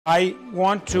I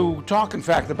want to talk, in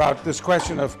fact, about this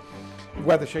question of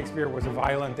whether Shakespeare was a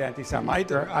violent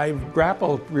anti-Semite. I've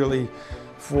grappled really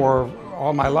for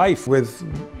all my life with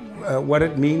what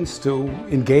it means to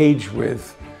engage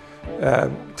with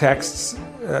texts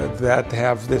that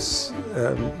have this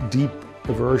deep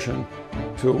aversion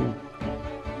to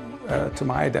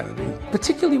my identity.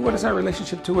 Particularly, what is our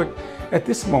relationship to it at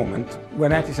this moment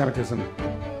when anti-Semitism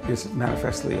is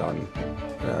manifestly on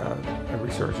a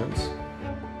resurgence.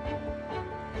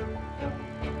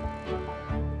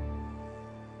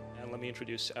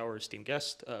 Introduce our esteemed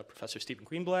guest, Professor Stephen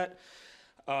Greenblatt.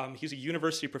 He's a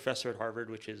university professor at Harvard,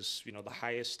 which is, the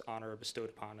highest honor bestowed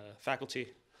upon a faculty.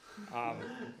 It's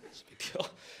a big deal.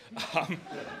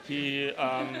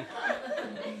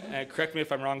 And correct me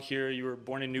if I'm wrong here, you were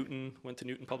born in Newton, went to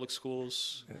Newton Public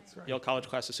Schools. That's right. Yale College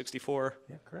class of 64.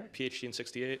 Yeah, correct. PhD in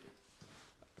 68.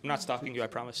 I'm not stalking you, I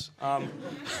promise.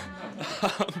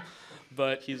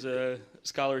 But he's a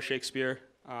scholar of Shakespeare.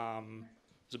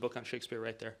 There's a book on Shakespeare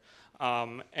right there.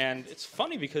 And it's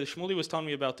funny because Shmuley was telling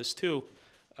me about this too.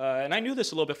 And I knew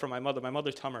this a little bit from my mother. My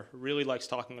mother, Tamar, really likes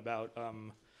talking about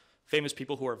famous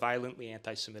people who are violently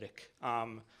anti-Semitic.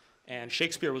 And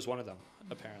Shakespeare was one of them,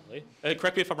 apparently.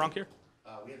 Correct me if I'm wrong here?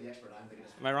 We have the expert. I'm thinking.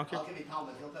 Am I wrong here? I'll give you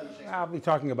Talmud. He'll tell you Shakespeare. I'll be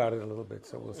talking about it a little bit,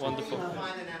 so we'll see. Wonderful. You'll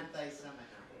find an anti-Semite.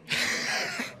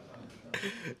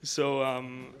 So I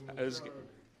was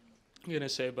going to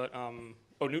say, but...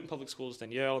 Newton Public Schools,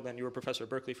 then Yale, then you were a professor at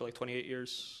Berkeley for like 28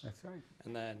 years. That's right.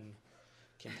 And then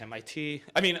came to MIT.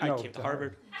 I came to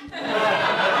Harvard. You didn't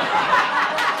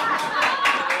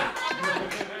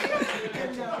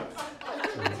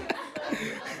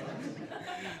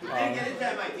get into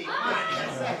MIT.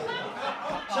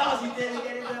 Charles, you didn't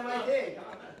get into MIT.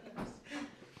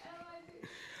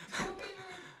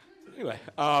 Anyway,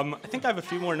 I think I have a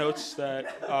few more notes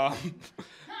that I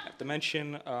have to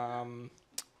mention.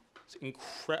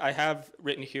 I have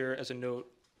written here as a note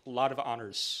a lot of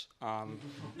honors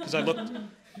because I looked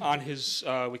on his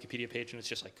Wikipedia page and it's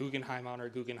just like Guggenheim honor,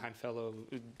 Guggenheim fellow,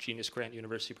 Genius Grant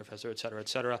University professor, et cetera, et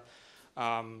cetera.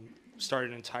 Started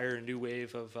an entire new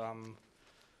wave of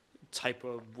type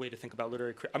of way to think about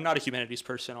literary. I'm not a humanities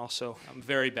person. Also, I'm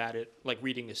very bad at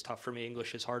reading is tough for me.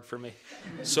 English is hard for me,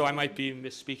 so I might be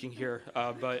misspeaking here.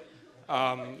 But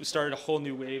started a whole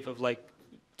new wave of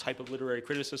type of literary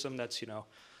criticism that's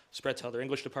spread to other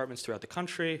English departments throughout the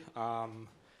country.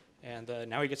 And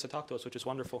now he gets to talk to us, which is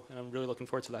wonderful. And I'm really looking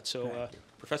forward to that. So,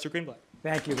 Professor Greenblatt.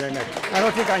 Thank you very much. I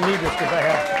don't think I need this because I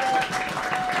have.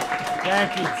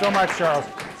 Thank you so much, Charles.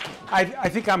 I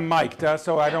think I'm mic'd,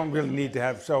 so I don't really need to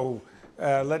have. So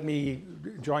let me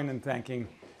join in thanking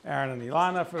Aaron and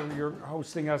Ilana for your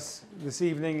hosting us this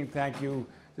evening. And thank you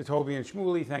to Toby and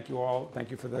Shmuley. Thank you all.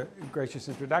 Thank you for the gracious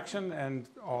introduction and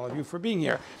all of you for being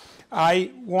here.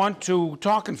 I want to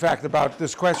talk, in fact, about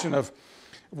this question of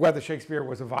whether Shakespeare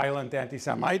was a violent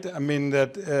anti-Semite. I mean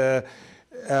that,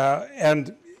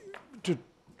 and to,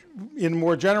 in a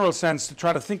more general sense, to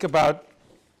try to think about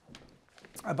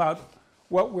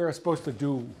what we're supposed to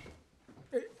do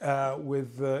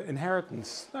with the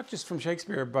inheritance, not just from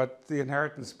Shakespeare, but the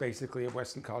inheritance, basically, of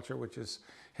Western culture, which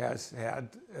has had,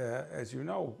 as you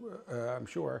know, I'm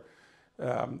sure,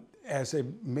 as a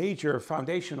major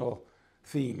foundational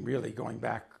theme, really going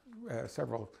back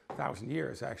several thousand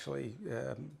years, actually,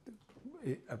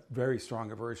 a very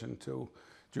strong aversion to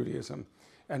Judaism,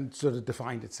 and sort of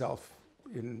defined itself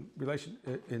in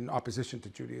opposition to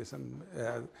Judaism.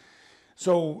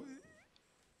 So,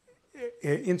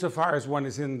 insofar as one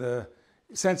is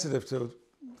sensitive to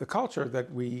the culture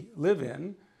that we live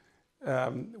in,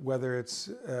 whether it's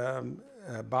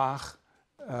Bach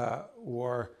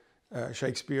or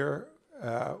Shakespeare,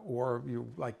 or you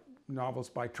like novels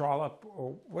by Trollope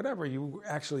or whatever, you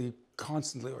actually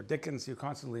constantly, or Dickens, you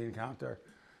constantly encounter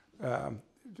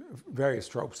various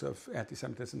tropes of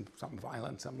anti-Semitism, some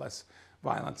violent, some less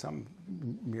violent, some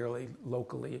merely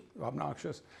locally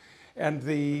obnoxious. And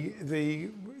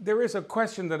there is a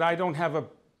question that I don't have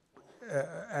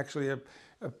actually a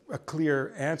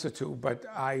clear answer to, but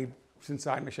since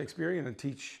I'm a Shakespearean and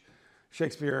teach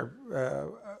Shakespeare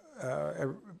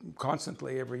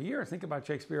constantly every year, think about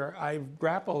Shakespeare, I've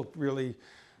grappled really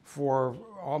for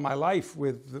all my life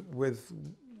with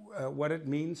what it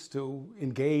means to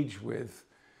engage with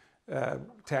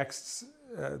texts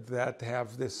that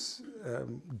have this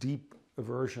deep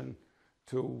aversion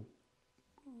to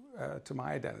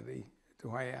my identity, to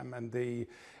who I am, and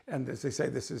as they say,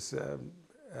 this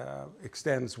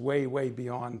extends way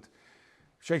beyond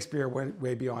Shakespeare,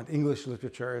 way beyond English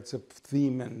literature. It's a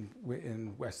theme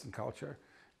in Western culture.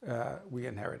 We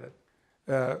inherited.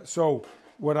 So,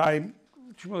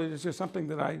 is there something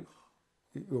that I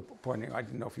you were pointing. I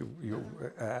didn't know if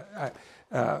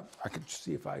I could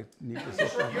see if I need this.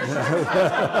 Your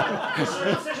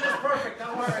decision is perfect.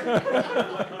 Don't worry.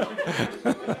 If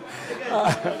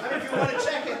you want to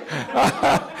check it.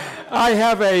 I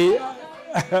have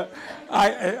I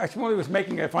actually was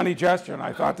making a funny gesture, and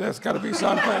I thought there's got to be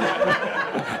something.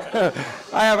 I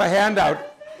have a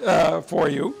handout for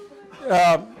you. Is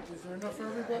there enough for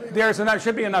everybody?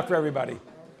 Should be enough for everybody,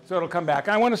 so it'll come back.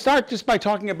 I want to start just by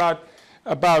talking about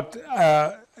a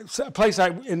place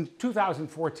in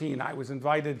 2014. I was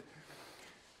invited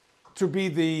to be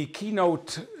the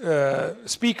keynote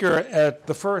speaker at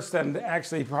the first, and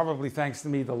actually probably thanks to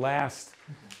me, the last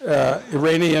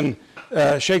Iranian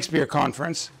Shakespeare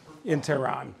conference in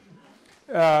Tehran.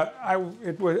 There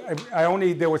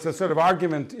was a sort of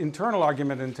internal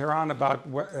argument in Tehran about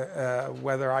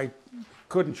whether I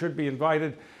could and should be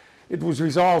invited. It was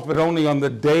resolved, but only on the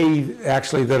day,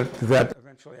 actually, that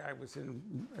eventually I was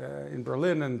in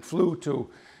Berlin and flew to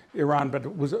Iran, but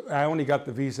I only got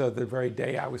the visa the very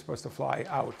day I was supposed to fly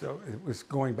out. So it was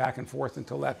going back and forth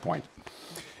until that point.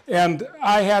 And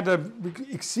I had an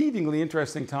exceedingly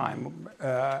interesting time,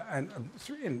 and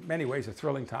in many ways a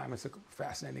thrilling time. It's a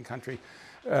fascinating country,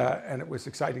 and it was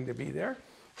exciting to be there.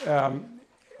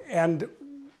 And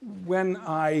when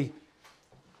I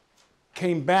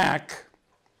came back,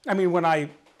 when I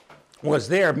was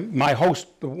there, my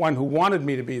host, the one who wanted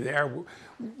me to be there,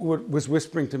 was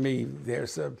whispering to me,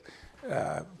 "That's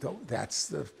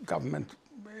the government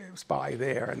spy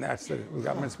there, and that's the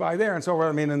government spy there," and so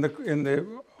on. In the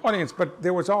audience, but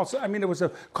there was also, it was a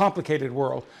complicated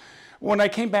world. When I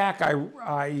came back,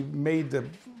 I made the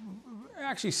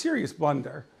actually serious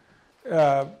blunder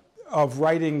of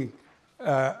writing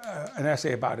an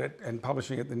essay about it and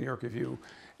publishing it in the New York Review.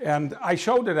 And I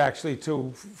showed it actually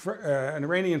to an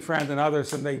Iranian friend and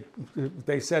others, and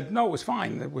they said no, it was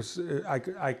fine. It was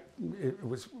it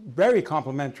was very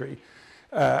complimentary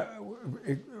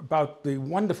about the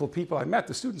wonderful people I met,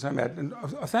 the students I met, and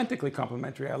authentically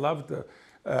complimentary. I loved the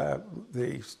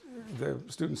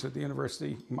students at the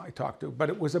university I talked to, but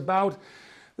it was about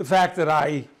the fact that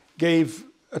I gave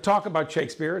a talk about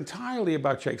Shakespeare, entirely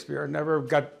about Shakespeare, never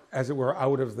got, as it were,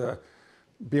 out of the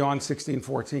beyond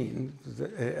 1614,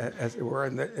 as it were,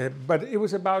 but it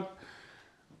was about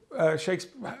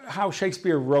how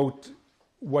Shakespeare wrote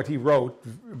what he wrote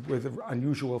with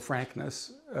unusual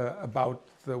frankness about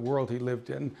the world he lived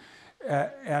in,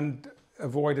 and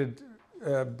avoided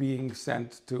being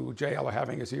sent to jail or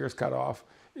having his ears cut off,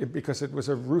 because it was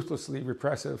a ruthlessly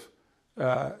repressive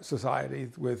society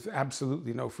with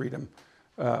absolutely no freedom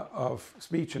of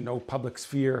speech and no public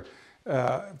sphere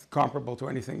comparable to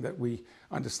anything that we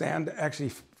understand.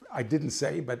 Actually, I didn't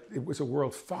say, but it was a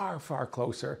world far, far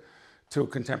closer to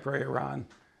contemporary Iran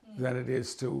than it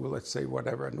is to, let's say,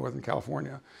 whatever, Northern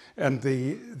California. And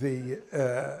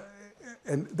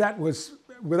and that was,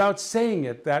 without saying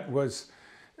it, that was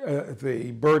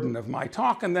the burden of my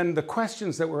talk. And then the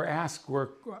questions that were asked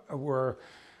were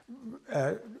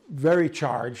very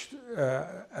charged.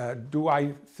 Do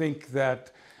I think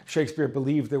that Shakespeare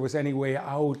believed there was any way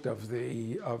out of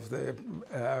the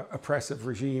oppressive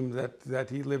regime that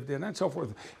he lived in, and so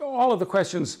forth? All of the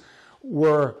questions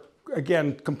were,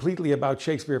 again, completely about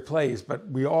Shakespeare plays, but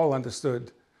we all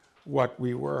understood what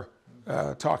we were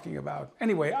talking about.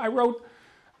 Anyway, I wrote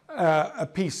a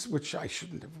piece which I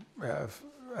shouldn't have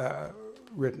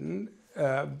written,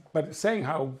 but saying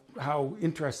how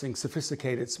interesting,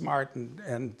 sophisticated, smart,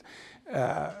 and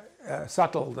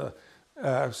subtle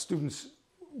the students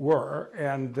were,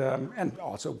 and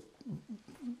also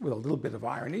with a little bit of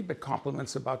irony, but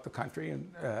compliments about the country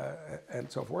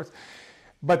and so forth.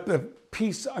 But the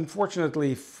piece,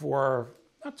 unfortunately,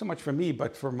 not so much for me,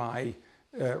 but for my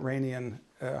Iranian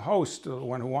host, the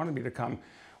one who wanted me to come,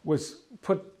 was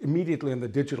put immediately on the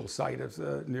digital site of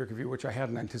the New York Review, which I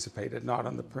hadn't anticipated, not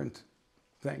on the print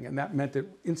thing. And that meant it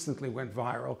instantly went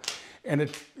viral. And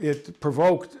it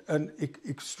provoked an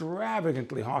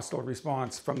extravagantly hostile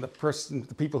response from the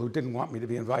people who didn't want me to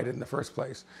be invited in the first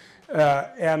place.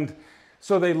 And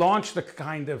so they launched a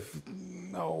kind of,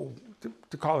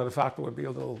 to call it a fatwa would be a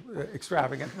little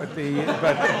extravagant, but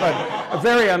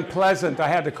very unpleasant. I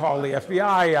had to call the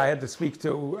FBI. I had to speak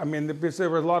to, there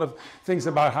were a lot of things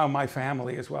about how my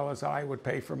family, as well as I, would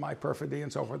pay for my perfidy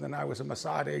and so forth, and I was a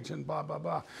Mossad agent, blah, blah,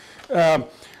 blah.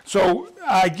 So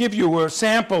I give you a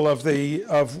sample of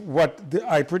what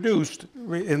I produced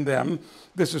in them.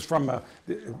 This is from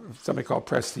something called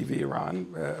Press TV Iran,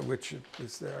 which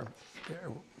is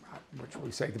which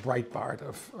we say the Breitbart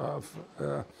of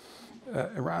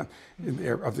Iran,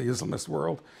 of the Islamist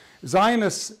world.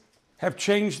 Zionists have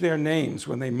changed their names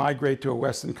when they migrate to a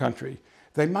Western country.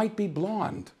 They might be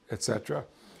blonde, etc.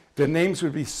 Their names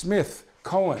would be Smith,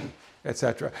 Cohen,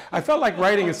 etc. I felt like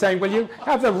writing and saying, well, you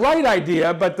have the right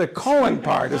idea, but the Cohen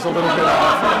part is a little bit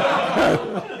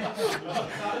off.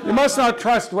 You must not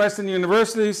trust Western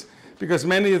universities, because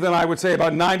many of them, I would say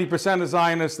about 90% are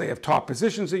Zionists. They have top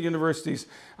positions at universities.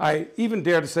 I even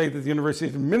dare to say that the university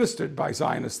is administered by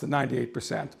Zionists, the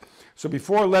 98%. So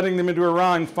before letting them into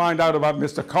Iran, find out about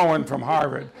Mr. Cohen from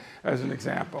Harvard, as an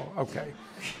example. Okay.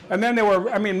 And then there were,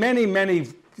 I mean, many, many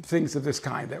things of this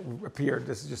kind that appeared.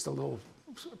 This is just a little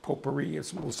potpourri, a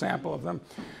small sample of them.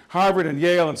 Harvard and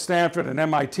Yale and Stanford and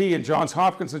MIT and Johns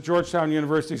Hopkins and Georgetown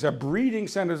universities are breeding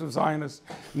centers of Zionists.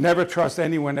 Never trust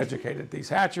anyone educated at these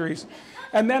hatcheries.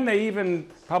 And then they even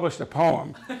published a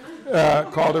poem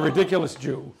called A Ridiculous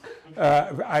Jew.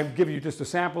 I give you just a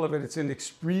sample of it. It's in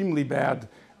extremely bad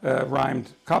rhymed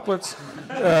couplets.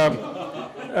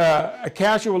 A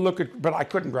casual look at, but I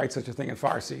couldn't write such a thing in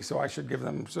Farsi, so I should give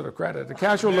them sort of credit. A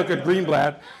casual look at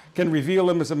Greenblatt can reveal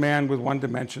him as a man with one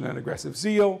dimension and aggressive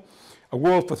zeal, a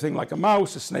wolf, a thing like a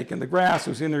mouse, a snake in the grass,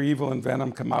 whose inner evil and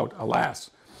venom come out, alas.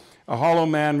 A hollow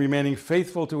man remaining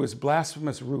faithful to his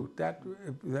blasphemous root.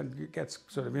 That gets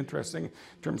sort of interesting in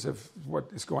terms of what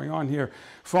is going on here.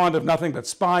 Fond of nothing but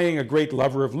spying, a great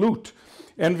lover of loot,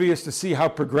 envious to see how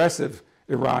progressive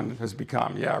Iran has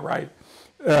become. Yeah, right.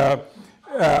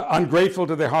 Ungrateful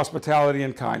to their hospitality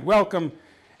and kind welcome.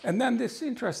 And then this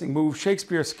interesting move,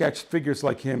 Shakespeare sketched figures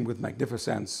like him with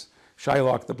magnificence.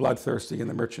 Shylock the bloodthirsty and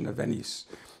the merchant of Venice.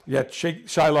 Yet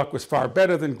Shylock was far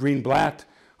better than Greenblatt,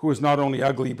 who was not only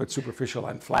ugly but superficial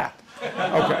and flat.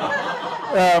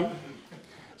 Okay.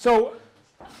 So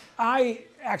I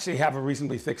actually have a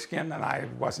reasonably thick skin, and I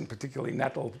wasn't particularly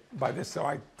nettled by this, so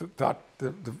I thought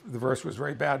the verse was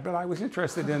very bad. But I was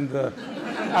interested in the,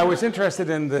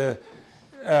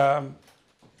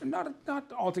 not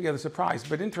altogether surprised,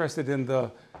 but interested in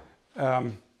the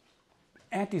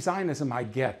anti-Zionism I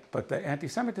get, but the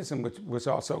antisemitism was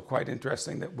also quite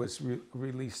interesting that was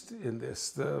released in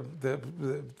this,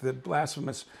 the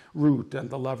blasphemous root and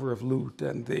the lover of loot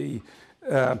and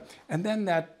and then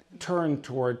that turn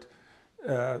toward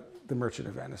the Merchant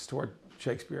of Venice, toward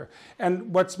Shakespeare.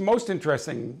 And what's most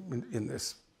interesting in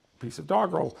this piece of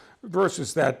doggerel verse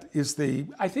is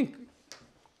I think,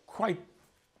 quite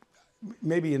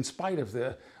maybe in spite of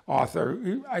the author,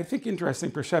 I think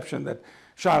interesting perception that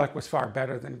Shylock was far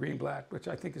better than Greenblatt, which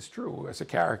I think is true as a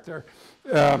character.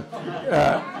 And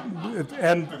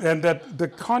that the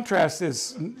contrast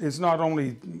is not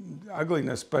only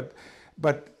ugliness, but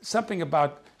something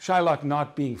about Shylock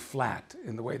not being flat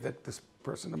in the way that this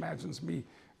person imagines me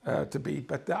to be.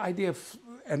 But the idea of,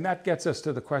 and that gets us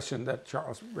to the question that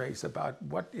Charles raised about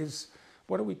what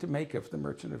are we to make of the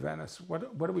Merchant of Venice? What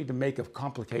are we to make of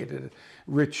complicated,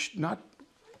 rich, not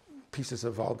pieces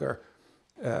of vulgar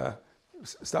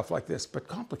stuff like this, but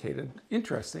complicated,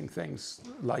 interesting things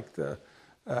like the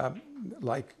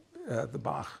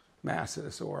Bach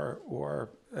masses or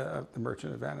the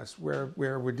Merchant of Venice, where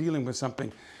we're dealing with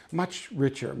something much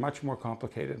richer, much more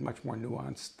complicated, much more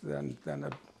nuanced than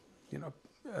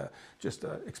just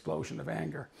an explosion of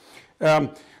anger.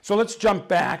 So let's jump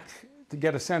back to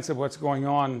get a sense of what's going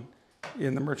on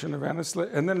in the Merchant of Venice.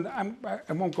 And then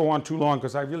I won't go on too long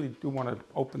because I really do want to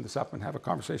open this up and have a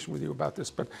conversation with you about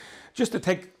this. But just to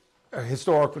take a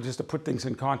historical, just to put things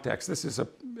in context, this is a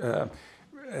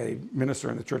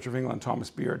minister in the Church of England, Thomas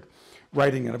Beard,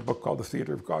 writing in a book called The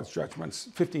Theatre of God's Judgments,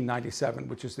 1597,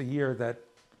 which is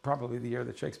probably the year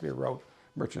that Shakespeare wrote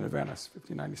Merchant of Venice,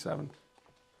 1597.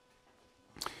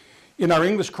 In our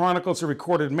English chronicles are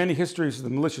recorded many histories of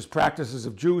the malicious practices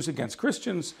of Jews against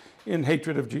Christians in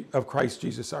hatred of Christ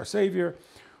Jesus our Savior,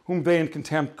 whom they in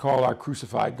contempt call our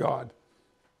crucified God.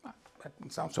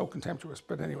 That sounds so contemptuous,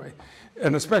 but anyway.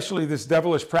 And especially this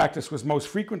devilish practice was most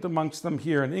frequent amongst them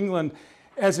here in England,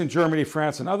 as in Germany,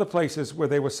 France, and other places where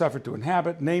they were suffered to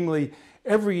inhabit, namely,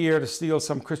 every year to steal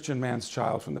some Christian man's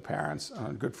child from the parents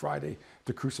on Good Friday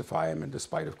to crucify him in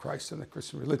despite of Christ and the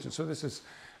Christian religion. So this is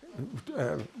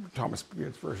Thomas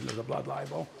Beard's version of the blood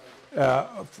libel,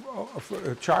 a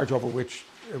charge over which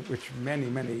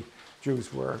many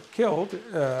Jews were killed,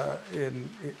 but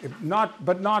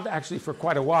not actually for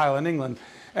quite a while in England,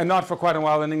 and not for quite a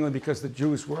while in England because the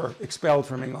Jews were expelled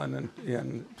from England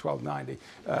in 1290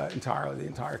 entirely. The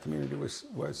entire community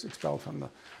was expelled from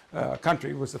the country.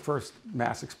 It was the first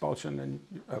mass expulsion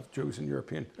of Jews in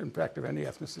European, in fact, of any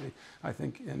ethnicity, I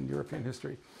think, in European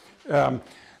history.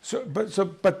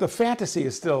 But the fantasy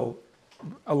is still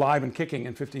alive and kicking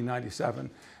in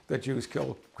 1597 that Jews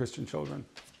kill Christian children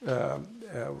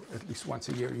at least once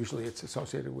a year. Usually it's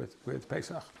associated with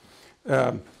Pesach.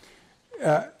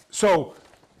 So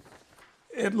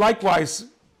Likewise,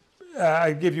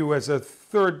 I give you as a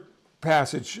third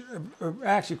passage,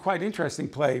 actually quite interesting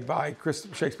play by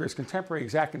Shakespeare's contemporary,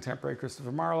 exact contemporary,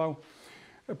 Christopher Marlowe,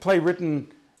 a play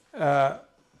written a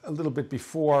little bit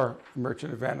before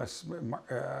Merchant of Venice.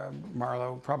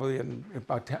 Marlowe, probably in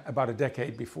about a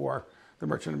decade before The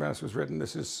Merchant of Venice was written.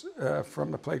 This is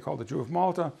from a play called The Jew of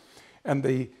Malta, and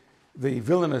the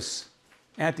villainous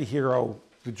anti-hero,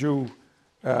 the Jew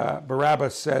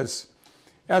Barabbas, says,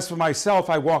 "As for myself,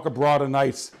 I walk abroad o'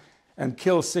 nights and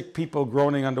kill sick people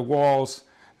groaning under walls.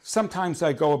 Sometimes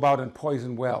I go about and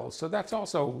poison wells." So that's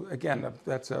also, again,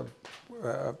 that's a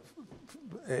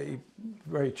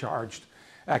very charged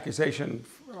accusation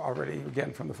already,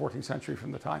 again, from the 14th century,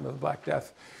 from the time of the Black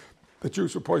Death. The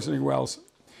Jews were poisoning wells.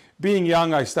 "Being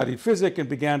young, I studied physic and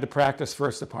began to practice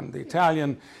first upon the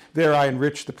Italian. There I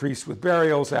enriched the priests with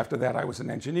burials. After that, I was an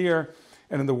engineer.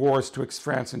 And in the wars twixt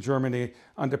France and Germany,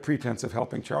 under pretense of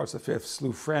helping Charles V,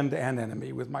 slew friend and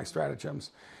enemy with my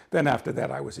stratagems. Then after that,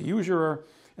 I was a usurer,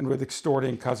 and with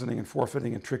extorting, cousining, and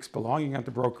forfeiting, and tricks belonging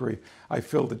unto brokery, I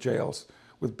filled the jails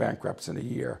with bankrupts in a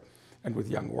year, and with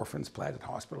young orphans planted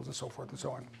hospitals, and so forth and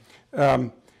so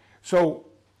on." So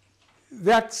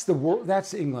that's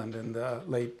England in the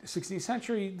late 16th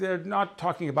century. They're not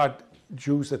talking about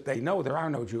Jews that they know. There are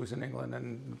no Jews in England,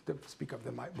 and to speak of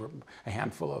them, were a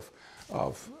handful of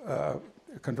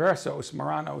conversos,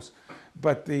 Moranos,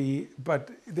 but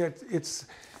it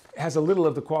has a little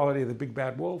of the quality of the big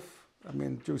bad wolf. I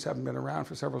mean, Jews haven't been around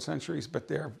for several centuries,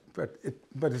 but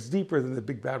it's deeper than the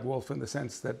big bad wolf in the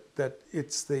sense that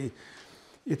it's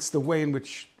the way in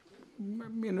which,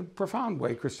 in a profound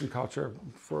way, Christian culture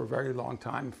for a very long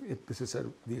time.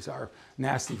 These are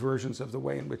nasty versions of the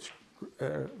way in which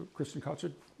Christian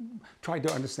culture tried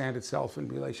to understand itself in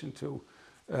relation to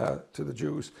the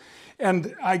Jews.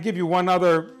 And I give you one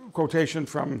other quotation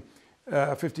from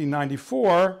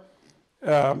 1594,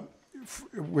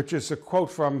 which is a quote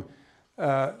from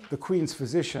the Queen's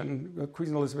physician,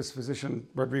 Queen Elizabeth's physician,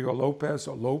 Rodrigo Lopez,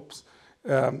 or Lopes.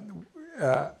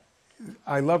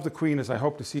 "I love the Queen as I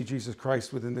hope to see Jesus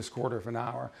Christ within this quarter of an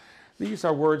hour." These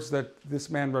are words that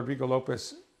this man, Rodrigo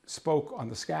Lopez, spoke on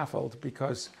the scaffold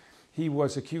because he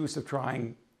was accused of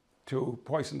trying to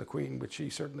poison the Queen, which he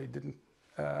certainly didn't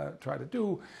try to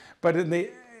do. But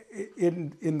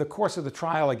in the course of the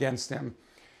trial against him,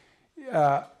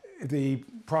 the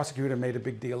prosecutor made a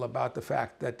big deal about the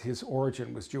fact that his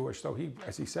origin was Jewish, though he,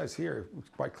 as he says here, was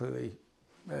quite clearly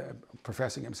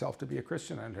professing himself to be a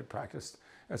Christian and had practiced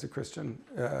as a Christian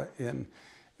in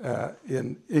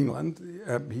England.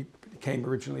 He came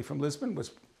originally from Lisbon,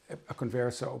 was a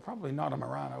converso, probably not a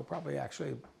Marano, probably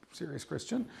actually a serious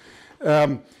Christian.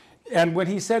 And when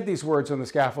he said these words on the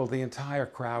scaffold, the entire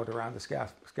crowd around the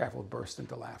scaffold burst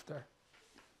into laughter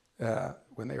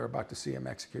when they were about to see him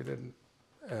executed.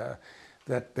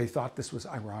 That they thought this was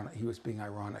ironic. He was being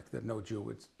ironic, that no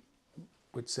Jew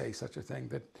would say such a thing,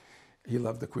 that he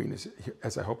loved the Queen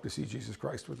as I hope to see Jesus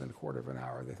Christ within a quarter of an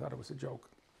hour. They thought it was a joke.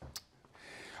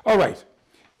 All right.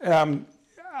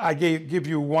 I give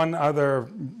you one other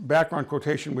background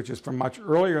quotation, which is from much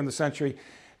earlier in the century.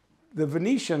 The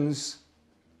Venetians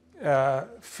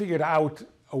figured out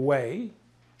a way,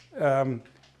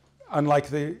 unlike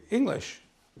the English,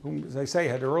 whom, as I say,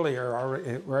 had earlier,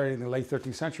 already in the late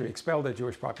 13th century, expelled their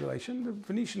Jewish population. The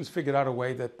Venetians figured out a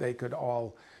way that they could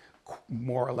all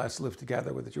more or less live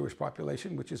together with the Jewish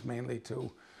population, which is mainly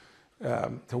to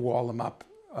wall them up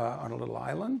on a little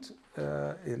island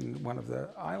in one of the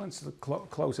islands, to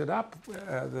close it up.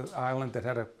 The island that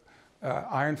had a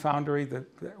iron foundry that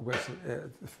was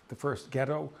the first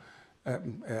ghetto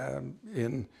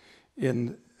in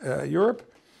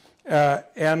Europe.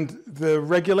 And the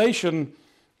regulation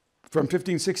from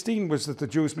 1516 was that the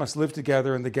Jews must live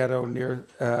together in the ghetto near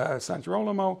San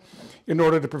Girolamo in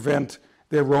order to prevent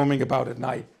their roaming about at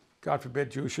night. God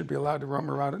forbid Jews should be allowed to roam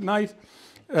around at night.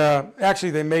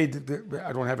 Actually, they made,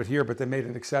 I don't have it here, but they made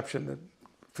an exception that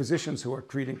physicians who are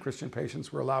treating Christian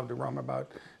patients were allowed to roam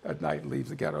about at night and leave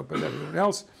the ghetto, but everyone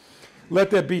else. "Let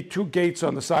there be 2 gates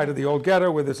on the side of the old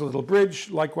ghetto where there's a little bridge,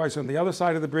 likewise on the other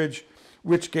side of the bridge,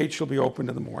 which gate shall be opened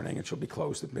in the morning and shall be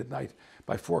closed at midnight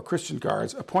by 4 Christian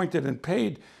guards, appointed and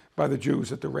paid by the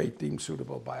Jews at the rate deemed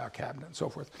suitable by our cabinet," and so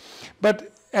forth.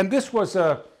 And this was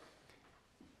a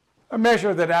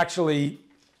measure that actually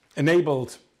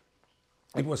enabled,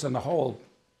 it was on the whole,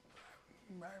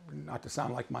 not to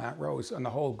sound like my Aunt Rose, on the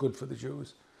whole good for the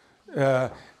Jews,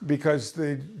 because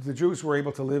the Jews were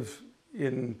able to live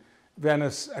in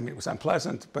Venice. I mean, it was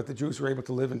unpleasant, but the Jews were able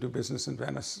to live and do business in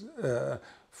Venice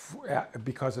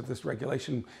because of this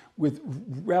regulation with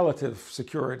relative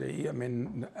security. I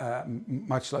mean,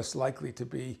 much less likely to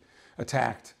be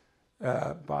attacked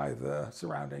by the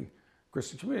surrounding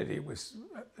Christian community. It was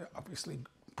obviously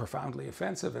profoundly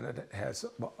offensive, and it has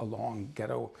a long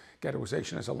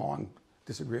ghettoization has a long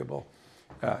disagreeable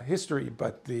history.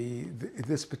 But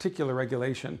this particular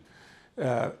regulation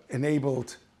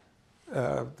enabled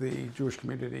the Jewish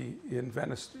community in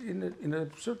Venice in a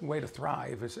certain way to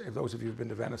thrive. As those of you who've been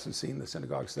to Venice and seen the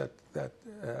synagogues that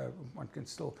one can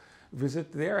still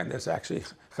visit there, and there's actually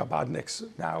Chabadniks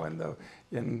now in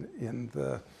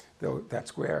that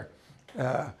square.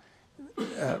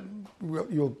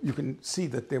 You can see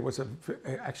that there was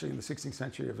actually in the 16th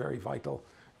century a very vital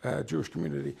Jewish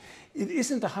community. It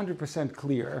isn't 100%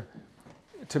 clear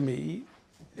to me.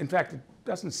 In fact, it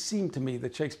doesn't seem to me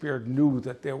that Shakespeare knew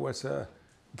that there was a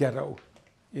ghetto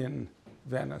in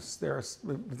Venice. There are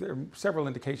several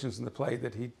indications in the play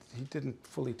that he didn't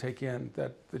fully take in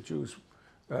that the Jews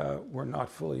were not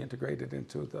fully integrated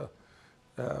into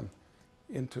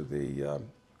the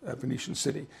Venetian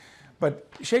city. But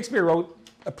Shakespeare wrote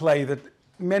a play that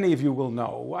many of you will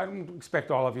know. I don't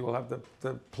expect all of you will have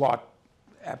the plot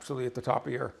absolutely at the top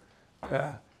of your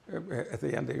at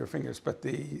the end of your fingers, but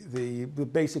the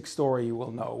basic story you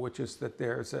will know, which is that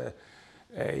there's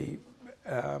a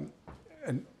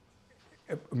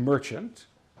merchant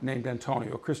named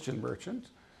Antonio, a Christian merchant,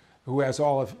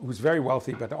 who's very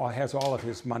wealthy, but has all of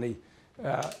his money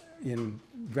in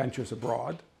ventures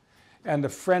abroad, and a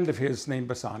friend of his named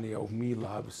Bassanio, whom he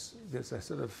loves. There's a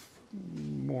sort of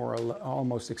more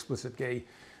almost explicit gay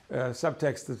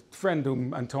subtext. The friend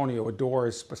whom Antonio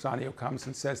adores, Bassanio, comes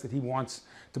and says that he wants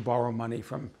to borrow money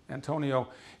from Antonio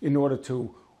in order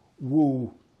to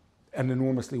woo an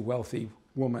enormously wealthy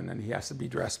woman, and he has to be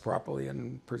dressed properly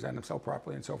and present himself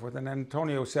properly and so forth. And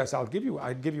Antonio says, I'd give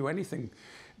you anything,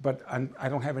 but I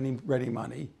don't have any ready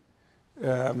money.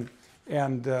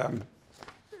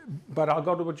 But I'll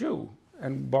go to a Jew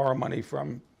and borrow money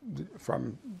from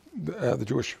the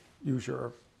Jewish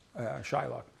usurer,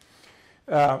 Shylock.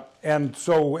 And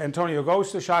so Antonio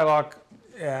goes to Shylock,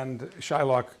 and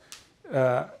Shylock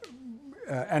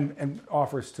and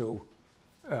offers to,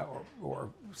 or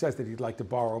says that he'd like to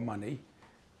borrow money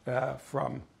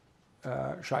from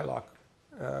Shylock.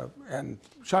 And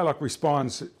Shylock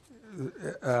responds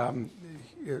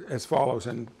as follows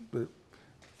in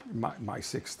my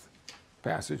sixth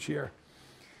passage here.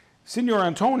 Signor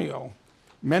Antonio,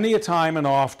 many a time and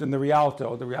oft in the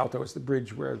Rialto is the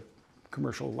bridge where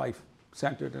commercial life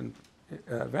centered in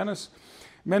Venice.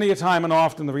 Many a time and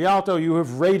oft in the Rialto you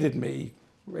have rated me,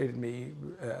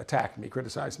 attacked me,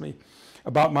 criticized me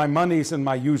about my monies and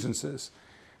my usances.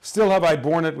 Still have I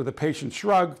borne it with a patient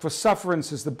shrug, for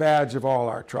sufferance is the badge of all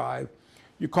our tribe.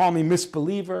 You call me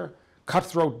misbeliever,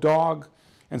 cutthroat dog,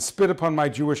 and spit upon my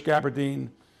Jewish gabardine,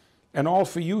 and all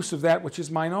for use of that which is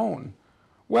mine own.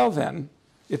 Well then,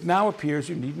 it now appears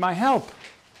you need my help.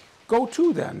 Go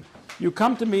to then. You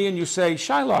come to me and you say,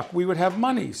 Shylock, we would have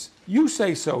monies. You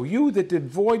say so, you that did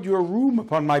void your room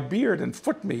upon my beard and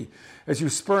foot me, as you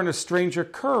spurn a stranger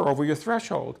cur over your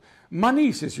threshold.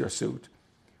 Monies is your suit.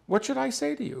 What should I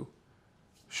say to you?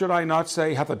 Should I not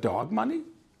say, hath a dog money?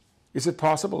 Is it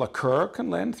possible a cur can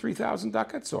lend 3,000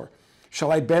 ducats? Or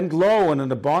shall I bend low and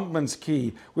in a bondman's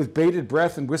key, with bated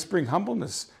breath and whispering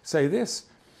humbleness, say this?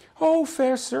 Oh,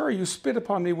 fair sir, you spit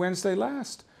upon me Wednesday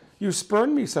last. You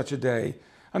spurned me such a day.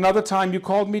 Another time you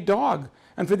called me dog.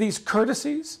 And for these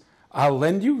courtesies, I'll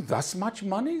lend you thus much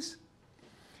monies?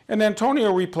 And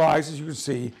Antonio replies, as you can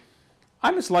see,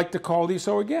 I must like to call thee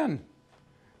so again.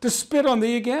 To spit on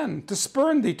thee again, to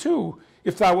spurn thee too.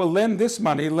 If thou wilt lend this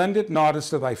money, lend it not as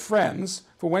to thy friends,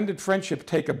 for when did friendship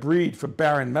take a breed for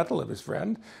barren metal of his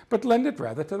friend, but lend it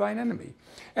rather to thine enemy.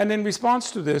 And in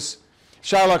response to this,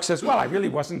 Shylock says, well, I really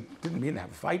didn't mean to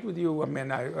have a fight with you. I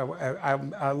mean,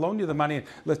 I'll loan you the money.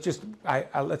 Let's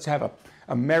have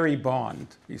a merry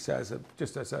bond, he says,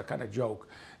 just as a kind of joke,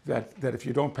 that if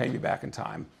you don't pay me back in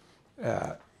time,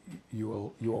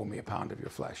 you owe me a pound of your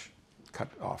flesh, cut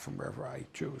off from wherever I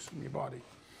choose from your body.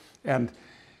 And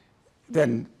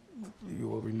then you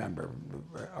will remember,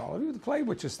 all of you, the play,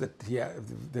 which is that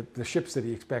the ships that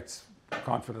he expects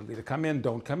confidently to come in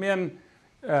don't come in,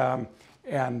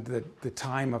 and the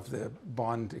time of the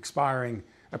bond expiring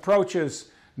approaches.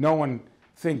 No one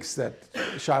thinks that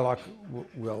Shylock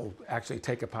will actually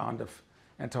take a pound of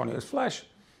Antonio's flesh,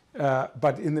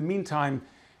 but in the meantime,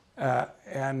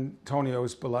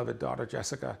 Antonio's beloved daughter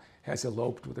Jessica has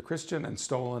eloped with a Christian and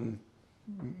stolen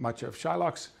much of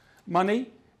Shylock's money,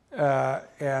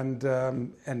 and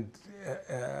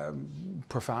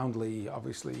profoundly,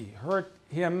 obviously, hurt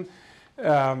him,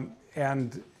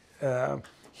 and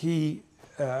he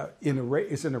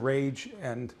is in a rage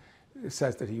and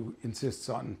says that he insists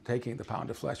on taking the pound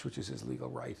of flesh, which is his legal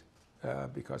right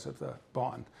because of the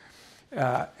bond.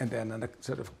 And then in a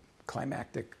sort of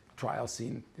climactic trial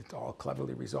scene, it's all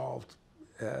cleverly resolved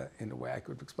in a way I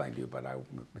could explain to you, but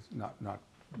it's not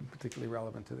particularly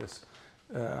relevant to this,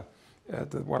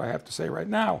 what I have to say right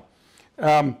now.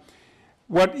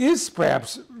 What is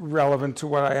perhaps relevant to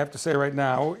what I have to say right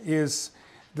now is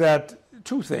that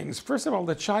two things. First of all,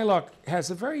 that Shylock has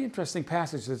a very interesting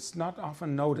passage that's not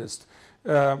often noticed,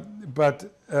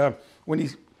 but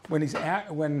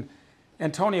when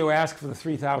Antonio asked for the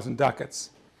 3,000 ducats,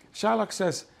 Shylock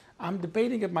says, "I'm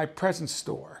debating at my present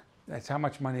store." That's how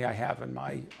much money I have in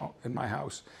my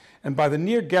house. "And by the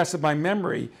near guess of my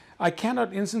memory, I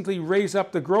cannot instantly raise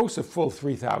up the gross of full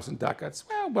 3,000 ducats.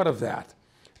 Well, what of that?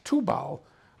 Tubal,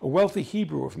 a wealthy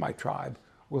Hebrew of my tribe,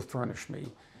 will furnish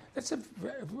me." It's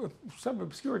some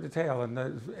obscure detail, and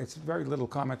it's very little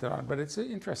commented on, but it's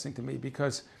interesting to me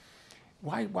because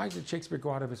why did Shakespeare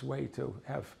go out of his way to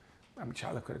have,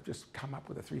 Shylock could have just come up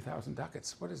with the 3,000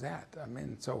 ducats. What is that?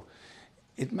 So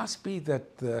it must be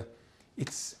that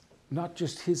it's not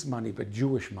just his money, but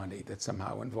Jewish money that's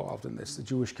somehow involved in this, the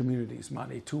Jewish community's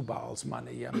money, Tubal's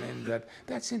money.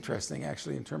 That's interesting,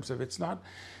 actually, in terms of it's not,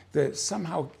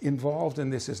 somehow involved in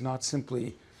this is not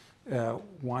simply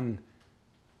one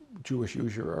Jewish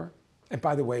usurer. And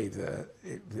by the way,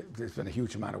 there's been a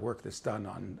huge amount of work that's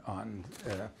done on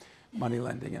money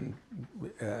lending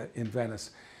in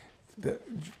Venice. The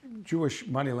Jewish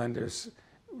moneylenders,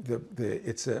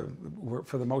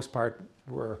 for the most part,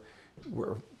 were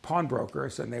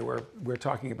pawnbrokers, and we're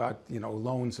talking about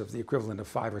loans of the equivalent of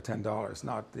 $5 or $10,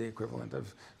 not the equivalent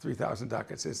of 3,000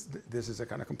 ducats. This is a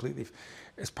kind of completely,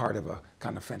 as part of a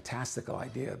kind of fantastical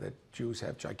idea that Jews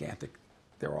have gigantic.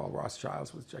 They're all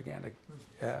Rothschilds with gigantic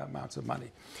amounts of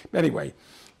money. Anyway,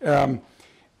 and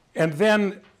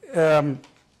then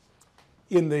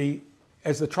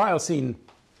as the trial scene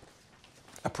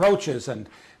approaches and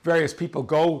various people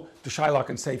go to Shylock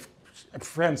and say,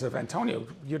 "Friends of Antonio,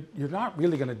 you're not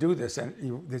really going to do this, and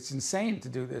it's insane to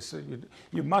do this.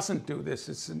 You mustn't do this.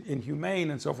 It's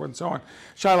inhumane," and so forth and so on.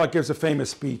 Shylock gives a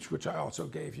famous speech, which I also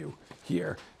gave you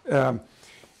here.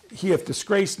 "He hath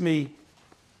disgraced me,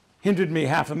 hindered me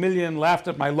 500,000, laughed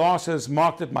at my losses,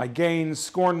 mocked at my gains,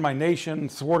 scorned my nation,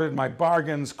 thwarted my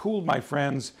bargains, cooled my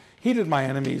friends, heated my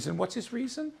enemies." And what's his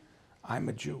reason? "I'm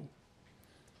a Jew.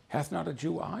 Hath not a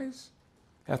Jew eyes?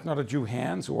 Hath not a Jew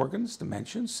hands, organs,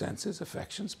 dimensions, senses,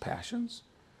 affections, passions?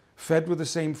 Fed with the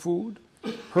same food,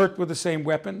 hurt with the same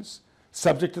weapons,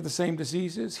 subject to the same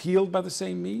diseases, healed by the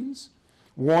same means,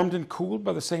 warmed and cooled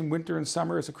by the same winter and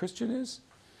summer as a Christian is?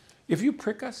 If you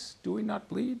prick us, do we not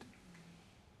bleed?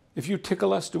 If you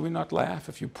tickle us, do we not laugh?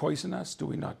 If you poison us, do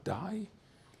we not die?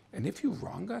 And if you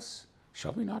wrong us,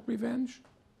 shall we not revenge?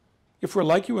 If we're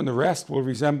like you in the rest, we'll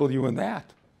resemble you in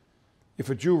that. If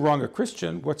a Jew wrong a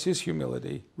Christian, what's his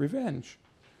humility? Revenge.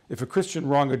 If a Christian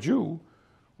wrong a Jew,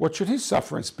 what should his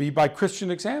sufferance be by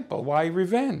Christian example? Why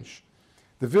revenge?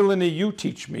 The villainy you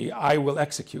teach me, I will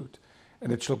execute,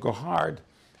 and it shall go hard,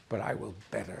 but I will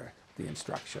better the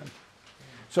instruction."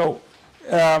 So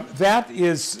that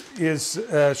is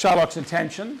Shylock's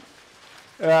intention,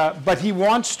 but he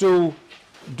wants to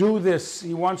do this.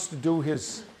 He wants to do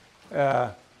his.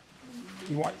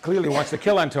 Clearly wants to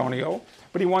kill Antonio,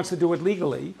 but he wants to do it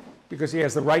legally because he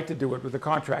has the right to do it with the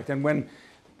contract. And when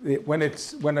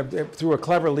through a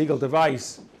clever legal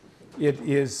device, it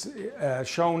is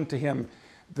shown to him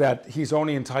that he's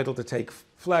only entitled to take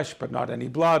flesh but not any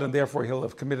blood, and therefore he'll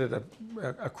have committed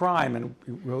a crime, and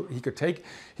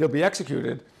he'll be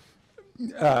executed.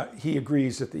 He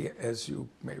agrees as you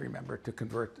may remember, to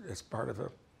convert as part of a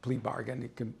plea bargain. He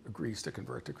agrees to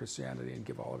convert to Christianity and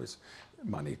give all of his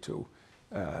money to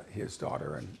his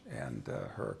daughter and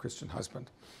her Christian husband,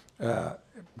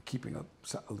 keeping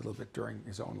a little bit during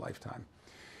his own lifetime.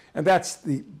 And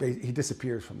he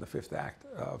disappears from the fifth act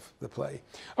of the play.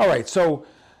 All right, so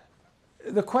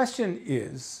the question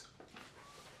is,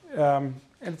 and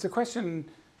it's a question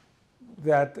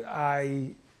that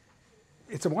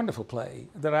it's a wonderful play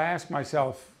that I ask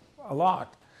myself a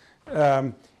lot,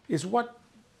 is what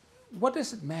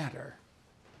does it matter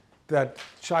that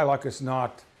Shylock is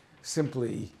not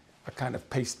simply a kind of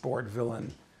pasteboard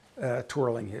villain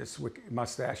twirling his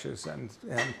mustaches and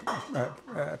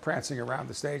prancing around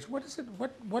the stage? What is it?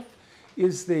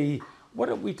 What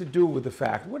are we to do with the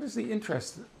fact? What is the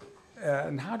interest,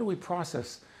 and how do we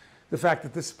process the fact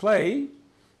that this play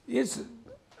is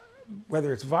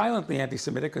whether it's violently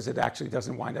anti-Semitic, because it actually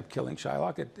doesn't wind up killing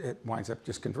Shylock, it winds up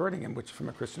just converting him, which from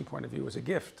a Christian point of view is a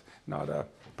gift, not a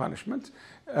punishment.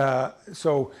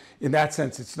 So in that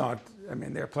sense, it's not, I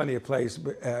mean, there are plenty of plays.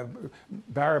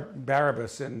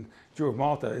 Barabbas in Jew of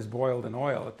Malta is boiled in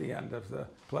oil at the end of the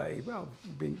play. Well,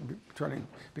 becoming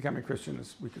Christian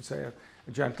is, we could say,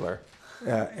 a gentler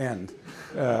end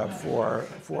for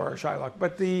Shylock.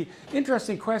 But the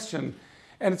interesting question,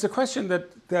 and it's a question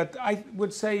that I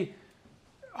would say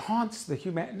haunts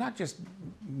not just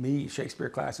me, Shakespeare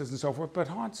classes and so forth, but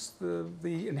haunts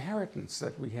the inheritance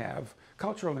that we have,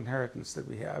 cultural inheritance that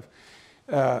we have.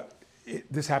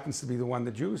 This happens to be the one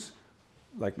the Jews,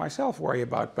 like myself, worry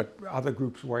about, but other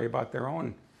groups worry about their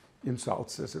own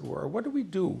insults, as it were. What do we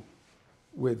do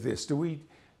with this? Do we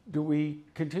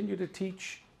continue to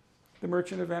teach The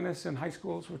Merchant of Venice in high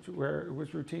schools, where it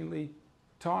was routinely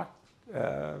taught?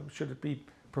 Should it be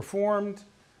performed?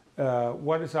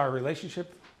 What is our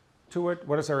relationship to it?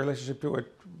 What is our relationship to it,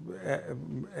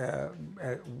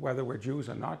 whether we're Jews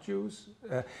or not Jews?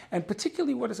 And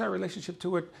particularly, what is our relationship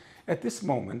to it at this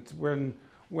moment when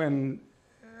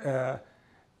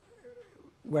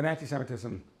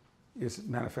anti-Semitism is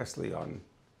manifestly on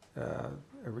a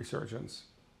resurgence?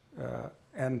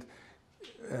 And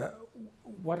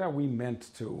what are we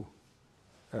meant to,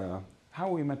 how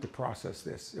are we meant to process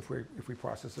this, if we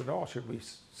process it at all? Should we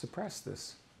suppress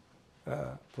this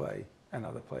play and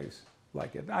other plays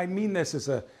like it? I mean this as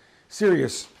a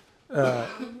serious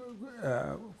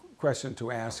question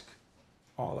to ask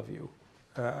all of you.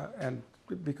 And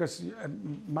because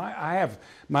I have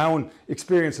my own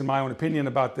experience and my own opinion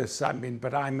about this, I mean,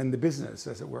 but I'm in the business,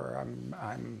 as it were.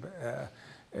 I'm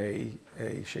a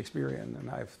Shakespearean,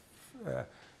 and I've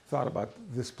thought about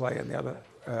this play and the other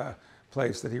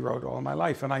plays that he wrote all my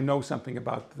life, and I know something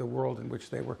about the world in which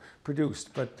they were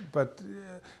produced. But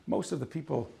most of the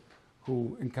people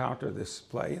who encounter this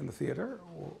play in the theater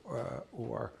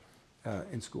or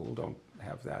in school don't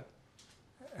have that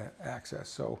access.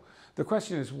 So the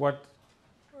question is what,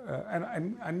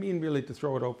 and I mean really to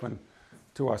throw it open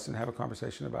to us and have a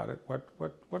conversation about it.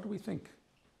 What do we think?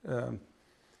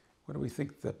 What do we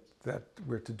think that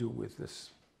we're to do with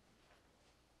this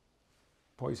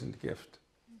poisoned gift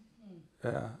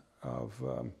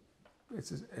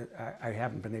I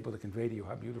haven't been able to convey to you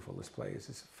how beautiful this play is.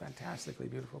 It's a fantastically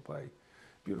beautiful play,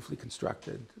 beautifully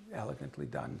constructed, elegantly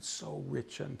done, so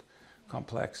rich and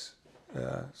complex,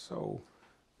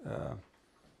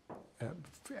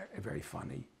 very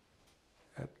funny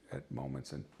at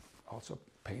moments, and also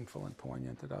painful and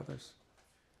poignant at others.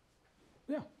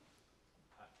 Yeah. A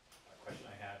question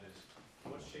I have is,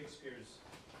 what's Shakespeare's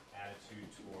attitude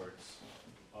towards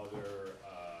other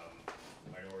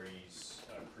minorities,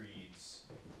 creeds,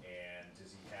 and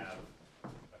does he have a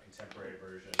contemporary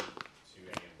version to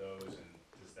any of those, and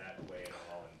does that weigh at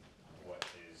all in what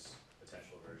his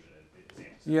potential version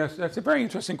is? Yes, that's a very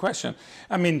interesting question.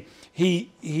 I mean, he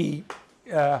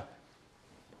what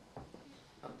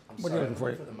are you looking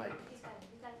for? For the mic.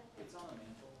 It's on the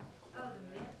mantle. Oh, the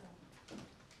mantle.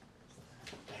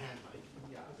 The hand mic.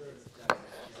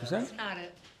 Is that? That's not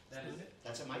it. That is it?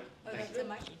 That's a mic? Oh, that's a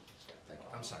mic. Thank you.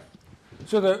 I'm sorry.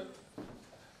 So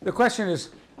the question is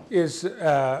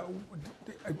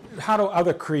how do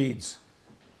other creeds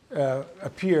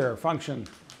appear, function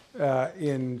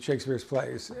in Shakespeare's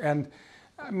plays? And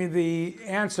I mean, the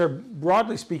answer,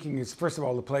 broadly speaking, is first of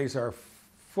all, the plays are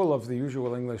full of the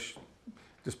usual English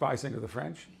despising of the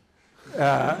French.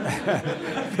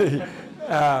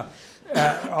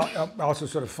 Also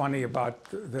sort of funny about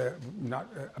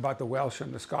about the Welsh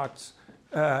and the Scots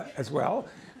as well.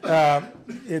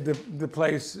 The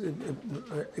plays,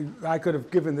 I could have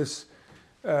given this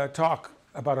talk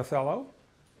about Othello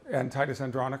and Titus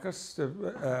Andronicus,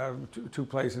 two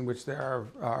plays in which there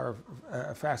are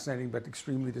fascinating but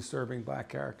extremely disturbing black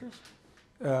characters.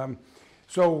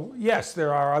 So yes,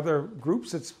 there are other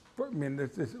groups.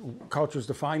 Cultures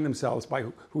define themselves by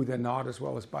who they're not as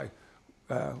well as by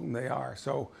whom they are.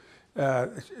 So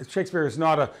Shakespeare is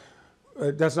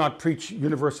does not preach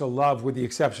universal love with the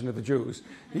exception of the Jews.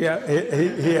 He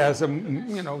has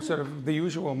sort of the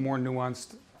usual more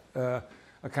nuanced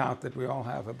account that we all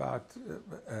have about.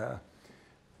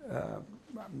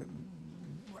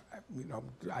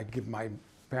 I give my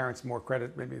parents more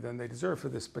credit maybe than they deserve for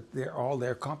this, but all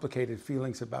their complicated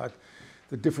feelings about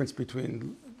the difference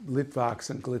between Litvaks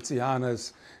and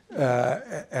Galicianas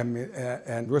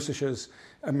and Russisches.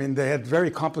 I mean, they had very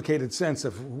complicated sense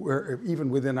of even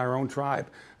within our own tribe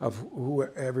of who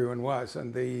everyone was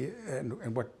and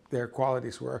what their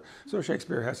qualities were. So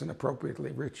Shakespeare has an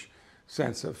appropriately rich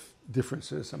sense of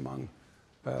differences among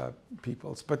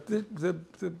peoples. But the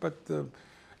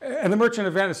Merchant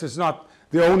of Venice is not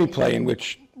the only play in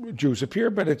which Jews appear,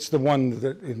 but it's the one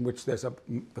in which there's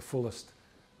the fullest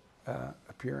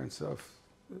appearance of,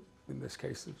 in this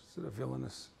case, a sort of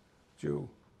villainous Jew,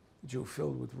 a Jew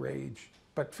filled with rage.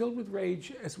 But filled with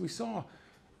rage, as we saw,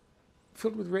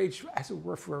 filled with rage, as it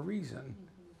were, for a reason.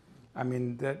 I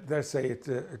mean, they say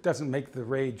it doesn't make the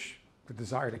rage, the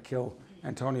desire to kill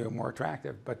Antonio, more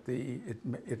attractive, but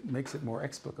it makes it more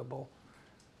explicable.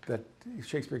 That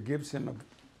Shakespeare gives him a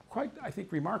quite, I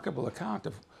think, remarkable account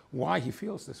of why he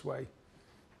feels this way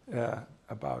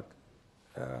about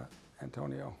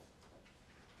Antonio.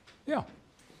 Yeah.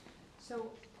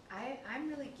 So I'm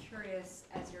really curious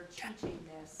as you're teaching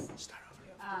this.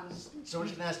 So we're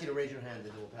just going to ask you to raise your hand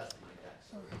and we'll pass it to you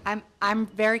guys. I'm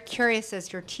very curious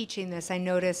as you're teaching this. I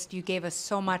noticed you gave us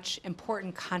so much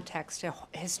important context,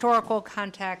 historical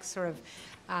context, sort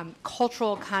of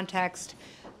cultural context,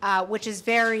 which is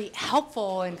very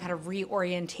helpful in kind of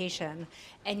reorientation.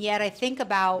 And yet I think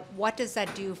about what does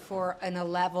that do for a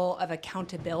level of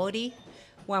accountability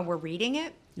when we're reading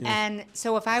it? Yeah. And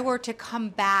so if I were to come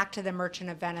back to The Merchant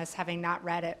of Venice, having not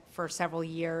read it for several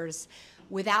years,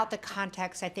 without the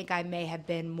context, I think I may have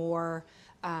been more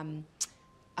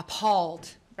appalled,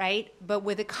 right? But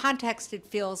with the context, it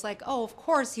feels like, oh, of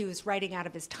course he was writing out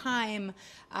of his time.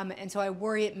 And so I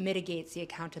worry it mitigates the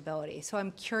accountability. So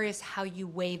I'm curious how you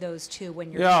weigh those two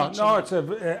when you're teaching. Yeah,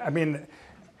 no, I mean,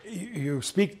 you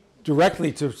speak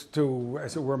directly to,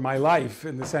 as it were, my life,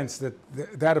 in the sense that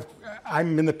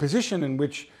I'm in the position in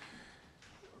which,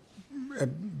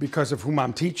 because of whom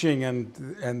I'm teaching and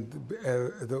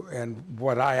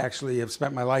what I actually have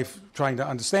spent my life trying to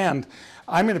understand,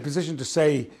 I'm in a position to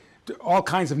say all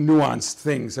kinds of nuanced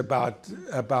things about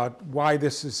why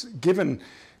this is given,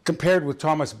 compared with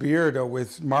Thomas Beard or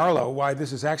with Marlowe, why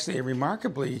this is actually a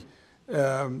remarkably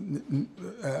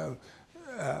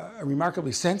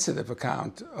sensitive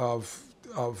account of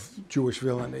Jewish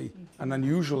villainy, an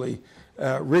unusually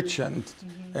rich and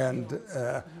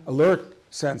alert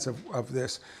sense of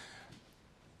this.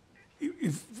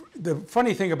 The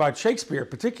funny thing about Shakespeare,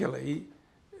 particularly,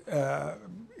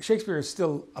 Shakespeare is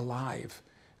still alive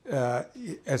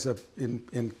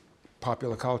in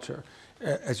popular culture,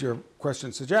 as your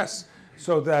question suggests.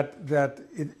 So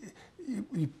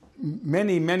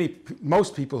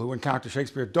most people who encounter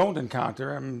Shakespeare don't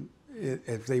encounter him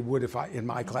if they would in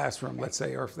my classroom, let's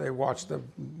say, or if they watched the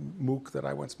MOOC that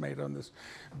I once made on this,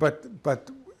 but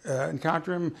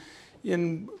encounter him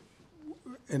in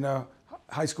a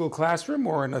high school classroom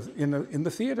or in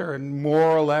the theater, and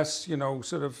more or less,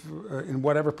 sort of in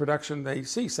whatever production they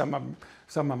see. Some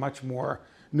are much more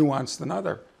nuanced than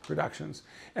other productions.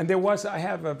 And I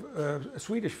have a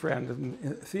Swedish friend, a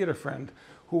theater friend,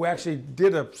 who actually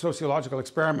did a sociological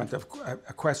experiment of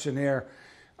a questionnaire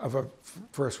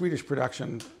for a Swedish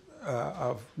production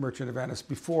of Merchant of Venice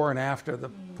before and after the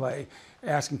play,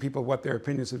 asking people what their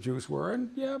opinions of Jews were, and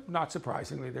not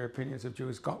surprisingly, their opinions of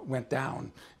Jews went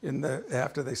down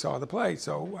after they saw the play.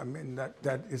 So I mean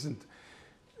that isn't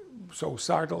so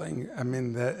startling. I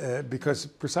mean because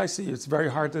precisely it's very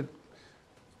hard to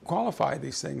qualify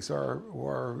these things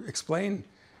or explain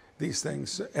these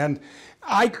things. And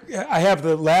I have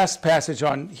the last passage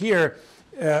on here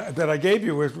that I gave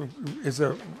you is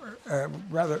a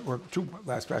or two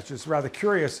last passages, rather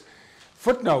curious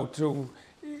footnote to.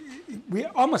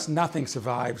 Almost nothing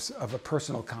survives of a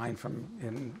personal kind from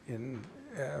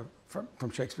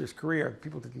Shakespeare's career.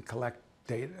 People didn't collect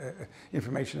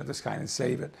information of this kind and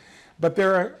save it. But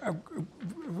there are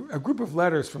a group of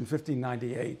letters from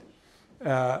 1598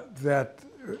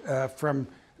 from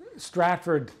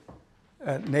Stratford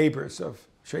neighbors of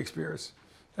Shakespeare's.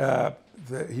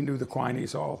 He knew the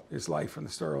Quineys all his life and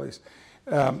the Sturleys.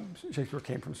 Shakespeare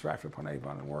came from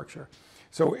Stratford-upon-Avon in Warwickshire.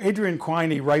 So Adrian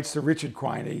Quiney writes to Richard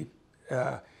Quiney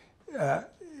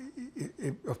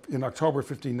in October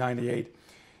 1598,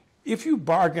 if you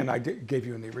bargain, I gave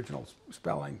you in the original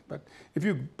spelling, but if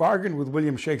you bargain with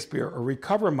William Shakespeare or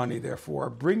recover money therefore,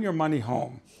 bring your money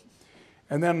home.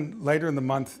 And then later in the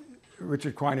month,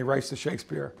 Richard Quiney writes to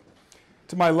Shakespeare,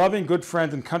 to my loving good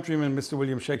friend and countryman, Mr.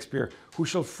 William Shakespeare, who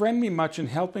shall friend me much in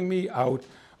helping me out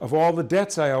of all the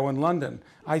debts I owe in London,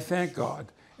 I thank God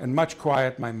and much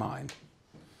quiet my mind.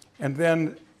 And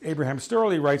then Abraham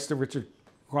Sturley writes to Richard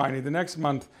Quiney the next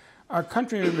month, our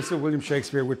countryman, Mr. William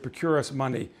Shakespeare, would procure us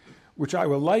money, which I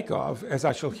will like of, as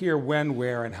I shall hear when,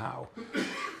 where, and how.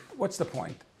 What's the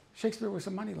point? Shakespeare was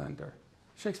a moneylender.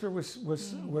 Shakespeare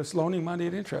was loaning money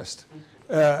at interest.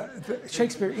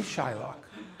 Shakespeare is Shylock.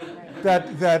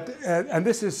 And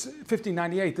this is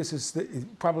 1598. This is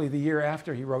probably the year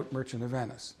after he wrote Merchant of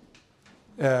Venice.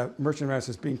 Merchant of Venice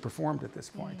is being performed at this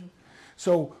point.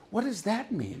 So what does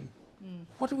that mean?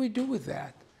 What do we do with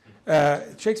that?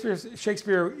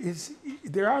 Shakespeare is,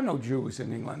 there are no Jews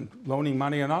in England loaning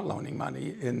money or not loaning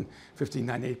money in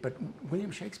 1598, but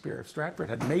William Shakespeare of Stratford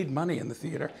had made money in the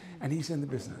theater, and he's in the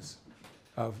business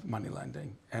of money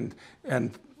lending. And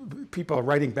people are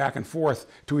writing back and forth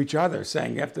to each other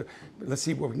saying, let's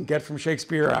see what we can get from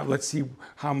Shakespeare, let's see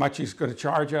how much he's going to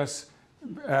charge us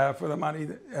for the money.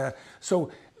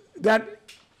 So that,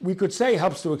 we could say,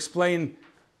 helps to explain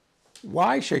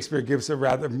why Shakespeare gives a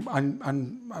rather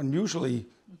unusually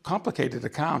complicated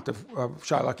account of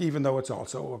Shylock, even though it's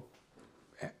also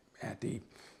an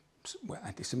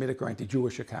anti-Semitic or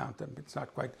anti-Jewish account. And it's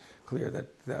not quite clear that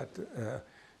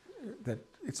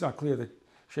it's not clear that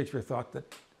Shakespeare thought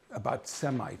that about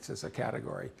Semites as a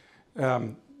category,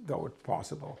 though it's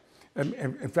possible.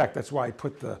 In fact, that's why I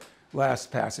put the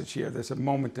last passage here. There's a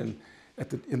moment in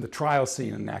the trial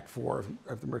scene in Act 4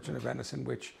 of The Merchant of Venice in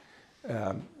which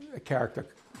a character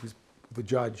who's the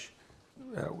judge,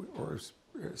 or is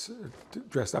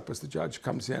dressed up as the judge,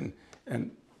 comes in and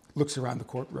looks around the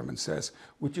courtroom and says,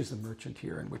 which is the merchant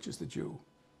here and which is the Jew?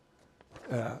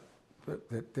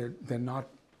 They're not,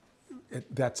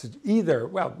 that's either,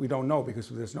 well, we don't know because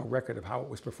there's no record of how it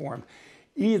was performed.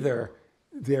 Either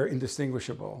they're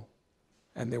indistinguishable,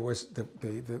 and there was,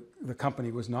 the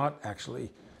company was not actually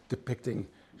depicting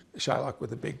Shylock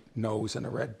with a big nose and a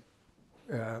red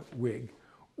wig,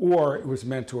 or it was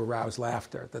meant to arouse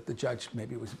laughter, that the judge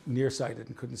maybe was nearsighted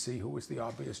and couldn't see who was the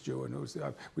obvious Jew and who was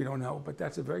the, we don't know, but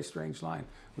that's a very strange line,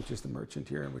 which is the merchant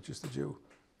here and which is the Jew.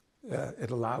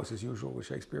 It allows, as usual with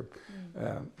Shakespeare,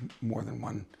 more than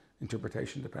one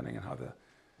interpretation depending on how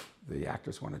the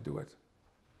actors want to do it.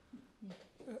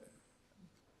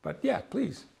 But yeah,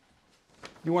 please.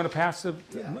 You want to pass it?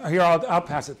 Yeah. Here, I'll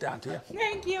pass it down to you.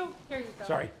 Thank you. Here you go.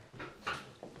 Sorry.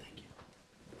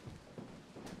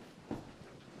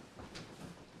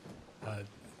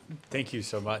 Thank you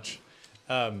so much.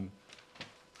 I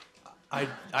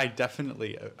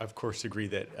definitely, of course, agree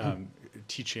that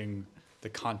teaching the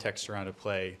context around a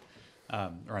play,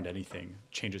 around anything,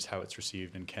 changes how it's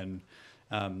received and can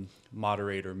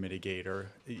moderate or mitigate or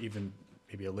even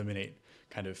maybe eliminate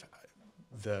kind of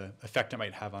the effect it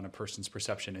might have on a person's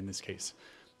perception, in this case,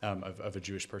 of a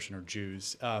Jewish person or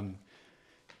Jews.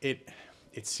 It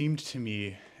seemed to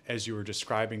me, as you were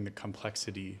describing the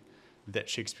complexity that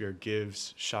Shakespeare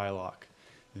gives Shylock,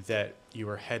 that you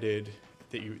were headed,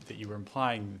 that you were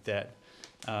implying that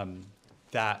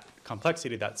that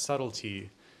complexity, that subtlety,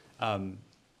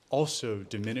 also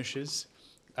diminishes,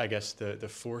 I guess, the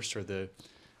force or the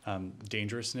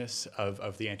dangerousness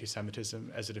of the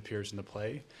anti-Semitism as it appears in the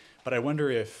play. But I wonder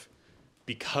if,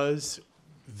 because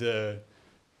the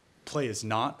play is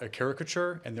not a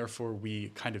caricature, and therefore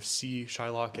we kind of see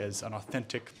Shylock as an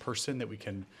authentic person that we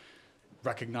can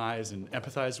recognize and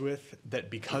empathize with, that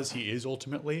because he is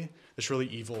ultimately this really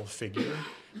evil figure,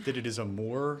 that it is a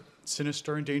more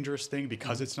sinister and dangerous thing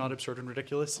because it's not absurd and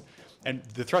ridiculous. And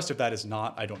the thrust of that is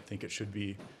not, I don't think it should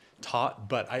be taught,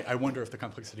 but I wonder if the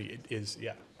complexity is,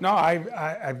 yeah. No,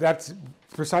 I that's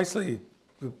precisely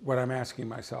what I'm asking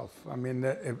myself. I mean,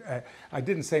 I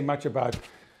didn't say much about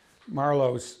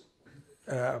Marlowe's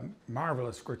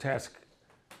marvelous, grotesque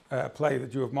play, The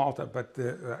Jew of Malta, but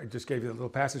I just gave you a little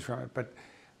passage from it. But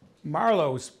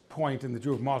Marlowe's point in The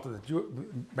Jew of Malta,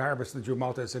 Barabbas, the Jew of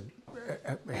Malta,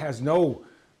 has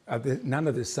none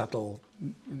of this subtle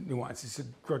nuance. He's a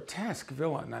grotesque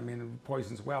villain. I mean,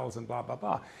 poisons wells and blah, blah,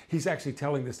 blah. He's actually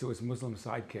telling this to his Muslim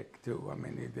sidekick, too. I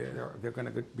mean, they're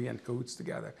going to be in cahoots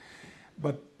together.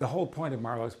 But the whole point of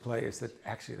Marlowe's play is that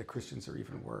actually the Christians are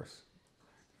even worse.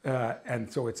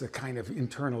 And so it's a kind of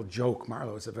internal joke.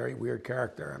 Marlowe is a very weird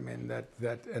character. I mean,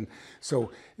 and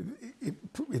so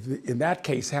in that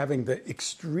case, having the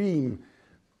extreme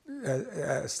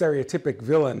stereotypic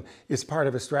villain is part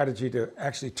of a strategy to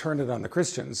actually turn it on the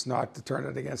Christians, not to turn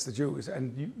it against the Jews.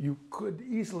 And you could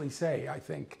easily say, I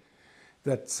think,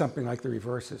 that something like the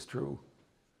reverse is true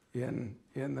in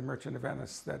The Merchant of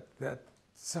Venice, that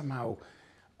somehow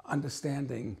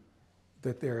understanding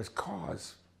that there is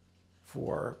cause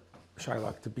for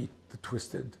Shylock to be the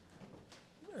twisted,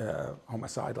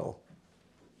 homicidal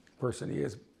person he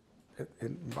is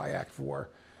by Act 4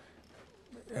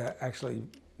 actually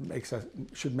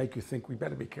should make you think we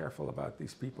better be careful about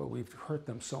these people. We've hurt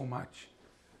them so much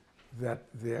that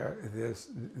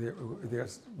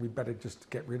we better just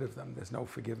get rid of them. There's no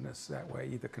forgiveness that way.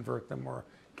 Either convert them or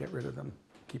get rid of them,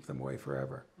 keep them away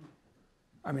forever.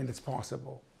 I mean, it's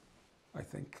possible, I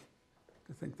think,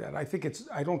 to think that.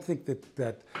 I don't think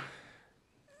that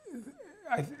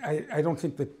I don't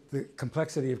think that the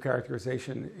complexity of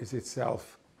characterization is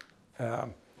itself a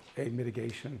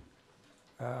mitigation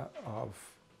of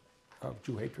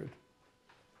Jew hatred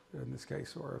in this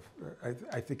case, or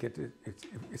I think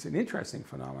it's an interesting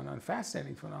phenomenon,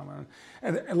 fascinating phenomenon.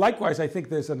 And likewise, I think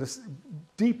there's a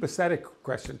deep aesthetic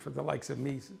question for the likes of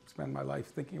me, spend my life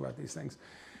thinking about these things.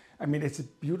 I mean, it's a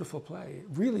beautiful play,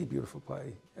 really beautiful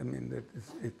play. I mean,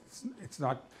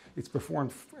 it's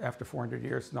performed after 400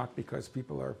 years, not because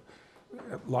a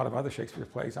lot of other Shakespeare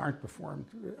plays aren't performed,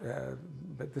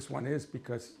 but this one is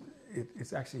because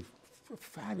it's actually a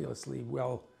fabulously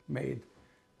well-made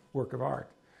work of art.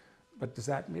 But does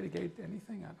that mitigate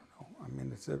anything? I don't know. I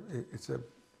mean,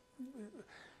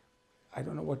 I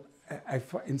don't know what,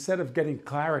 instead of getting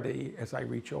clarity as I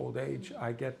reach old age,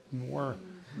 I get more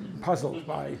puzzled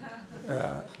by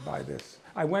this.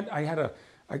 I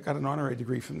got an honorary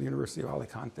degree from the University of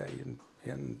Alicante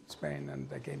in Spain, and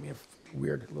they gave me a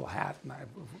weird little hat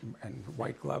and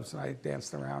white gloves, and I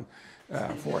danced around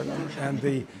for them.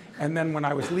 And then when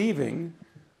I was leaving,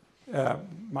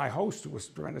 my host, who was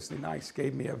tremendously nice,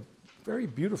 gave me a very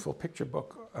beautiful picture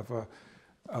book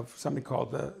of something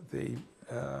called the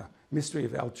Mystery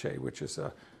of Elche, which is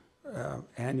a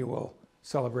annual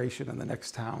celebration in the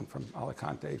next town from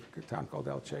Alicante, a town called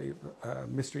Elche, a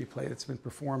mystery play that's been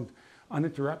performed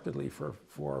uninterruptedly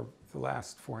for the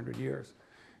last 400 years.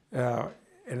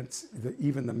 And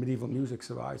even the medieval music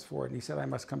survives for it. And he said, I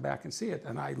must come back and see it.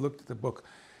 And I looked at the book,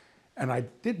 and I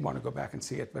did want to go back and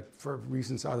see it, but for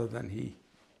reasons other than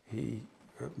he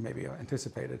maybe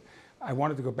anticipated. I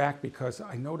wanted to go back because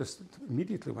I noticed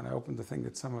immediately when I opened the thing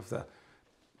that some of the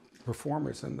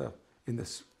performers in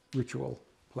this ritual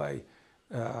play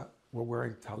were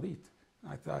wearing talit.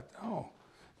 I thought, oh.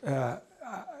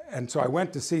 And so I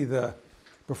went to see the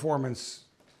performance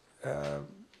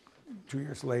 2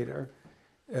 years later,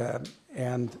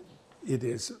 and it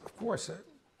is, of course,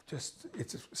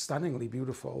 it's a stunningly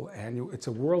beautiful annual. It's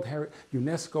a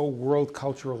UNESCO World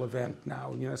Cultural Event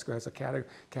now. UNESCO has a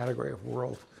category of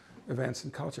world events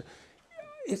and culture.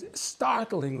 It's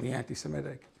startlingly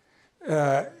anti-Semitic,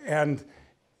 and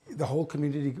the whole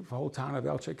community, the whole town of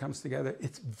Elche comes together.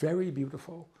 It's very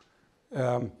beautiful.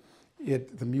 The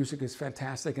music is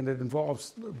fantastic, and it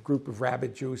involves a group of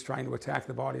rabid Jews trying to attack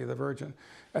the body of the Virgin,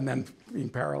 and then being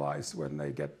paralyzed when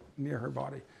they get near her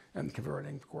body, and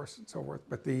converting, of course, and so forth.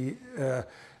 But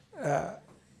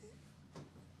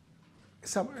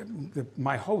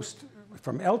my host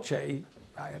from Elche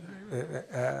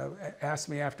asked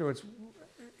me afterwards,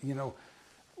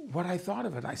 what I thought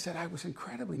of it. I said I was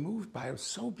incredibly moved by it. It was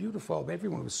so beautiful.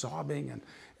 Everyone was sobbing,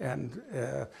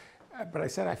 but I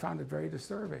said I found it very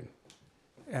disturbing.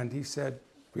 And he said,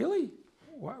 really?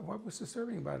 What was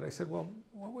disturbing about it? I said, well,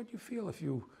 what would you feel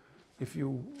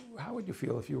how would you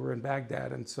feel if you were in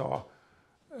Baghdad and saw,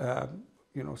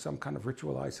 some kind of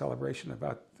ritualized celebration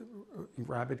about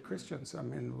rabid Christians? I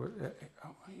mean,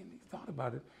 he thought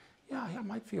about it. Yeah, I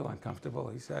might feel uncomfortable,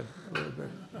 he said, a little bit.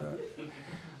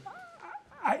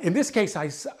 In this case,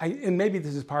 and maybe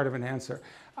this is part of an answer,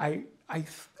 I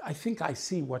think I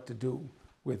see what to do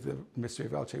with the Mystery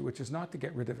of Elche, which is not to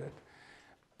get rid of it,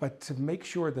 but to make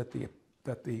sure that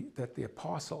the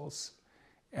apostles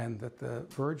and that the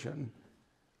Virgin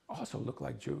also look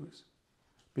like Jews.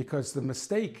 Because the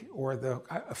mistake or the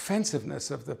offensiveness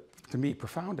to me,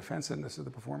 profound offensiveness of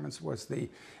the performance was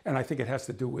and I think it has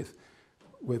to do with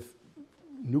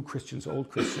new Christians, old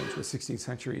Christians, with 16th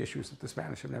century issues that the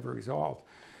Spanish have never resolved.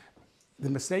 The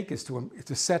mistake is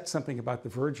to set something about the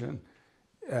Virgin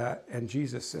and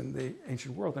Jesus in the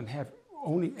ancient world and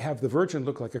have the Virgin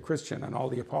look like a Christian and all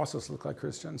the apostles look like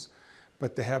Christians,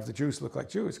 but to have the Jews look like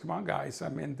Jews. Come on, guys! I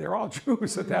mean, they're all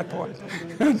Jews at that point.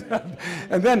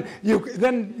 And then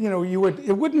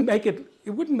it wouldn't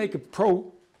make it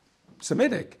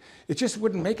pro-Semitic. It just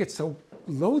wouldn't make it so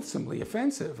loathsomely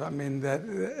offensive. I mean,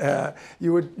 that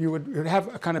you would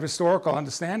have a kind of historical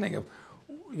understanding of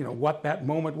what that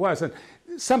moment was. And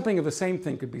something of the same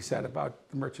thing could be said about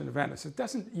the Merchant of Venice.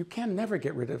 You can never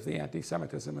get rid of the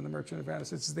anti-Semitism in the Merchant of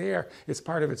Venice. It's there, it's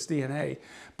part of its DNA,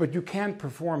 but you can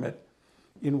perform it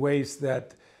in ways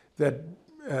that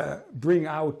bring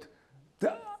out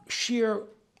the sheer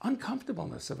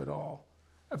uncomfortableness of it all.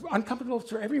 Uncomfortable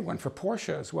for everyone, for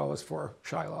Portia as well as for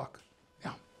Shylock.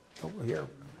 Yeah, over here.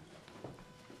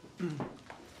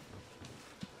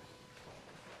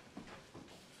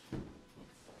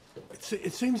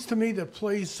 It seems to me that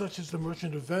plays such as The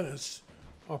Merchant of Venice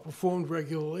are performed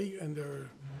regularly and they're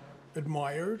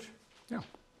admired. Yeah.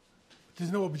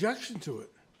 There's no objection to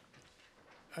it.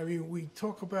 I mean, we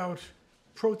talk about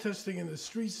protesting in the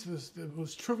streets, the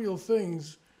most trivial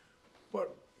things,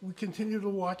 but we continue to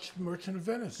watch Merchant of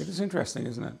Venice. It is interesting,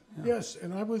 isn't it? Yeah. Yes,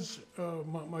 and I was,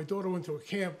 my daughter went to a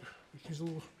camp. She's a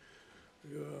little,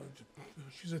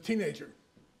 she's a teenager.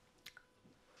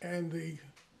 And the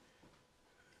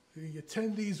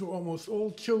attendees were almost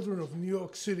all children of New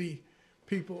York City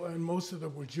people, and most of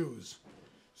them were Jews.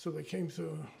 So they came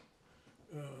to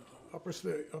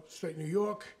upstate New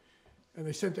York, and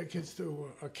they sent their kids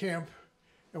to a camp.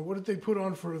 And what did they put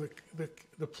on for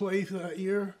the play for that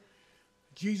year?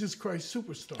 Jesus Christ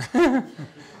Superstar.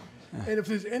 And if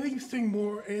there's anything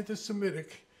more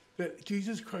anti-Semitic than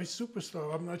Jesus Christ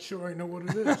Superstar, I'm not sure I know what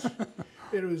it is.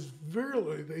 It was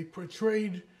virulent. They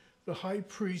portrayed the high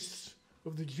priests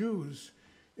of the Jews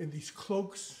in these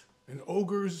cloaks and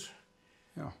ogres.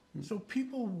 Yeah. So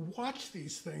people watch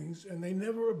these things and they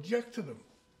never object to them.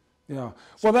 Yeah.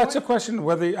 Well, that's a question.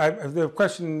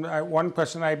 One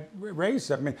question I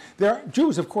raised. I mean,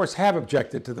 Jews, of course, have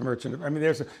objected to the Merchant. I mean,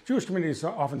 there's Jewish communities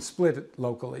are often split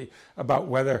locally about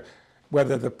whether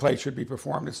the play should be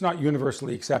performed. It's not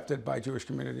universally accepted by Jewish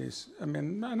communities. I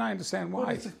mean, and I understand why. Well,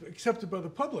 it's accepted by the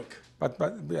public. But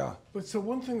yeah. But so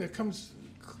one thing that comes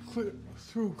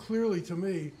through clearly to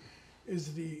me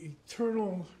is the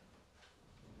eternalness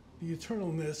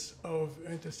of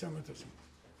anti-Semitism.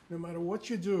 No matter what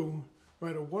you do, no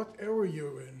matter what era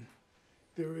you're in,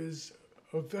 there is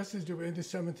a vestige of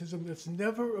anti-Semitism that's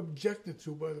never objected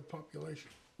to by the population.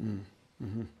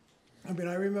 Mm-hmm. I mean,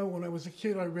 I remember when I was a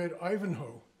kid, I read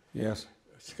Ivanhoe. Yes.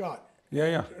 Scott.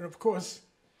 Yeah. And of course,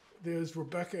 there's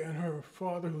Rebecca and her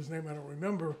father, whose name I don't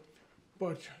remember,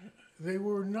 but they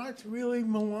were not really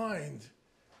maligned,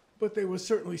 but they were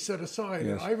certainly set aside.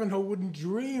 Yes. And Ivanhoe wouldn't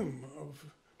dream of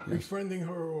befriending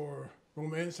her or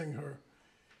romancing her.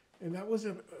 And that was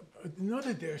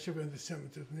another dash of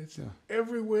anti-Semitism. It's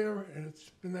everywhere, and it's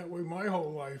been that way my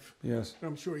whole life. Yes. And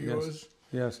I'm sure yours.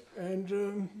 Yes. And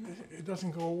it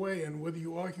doesn't go away. And whether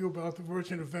you argue about the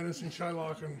Merchant of Venice and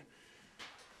Shylock, and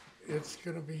it's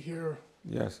going to be here.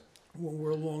 Yes. When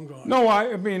we're long gone. No,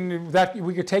 I mean that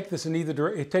we could take this in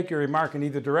either take your remark in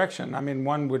either direction. I mean,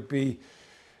 one would be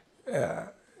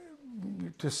to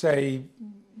say,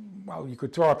 well, you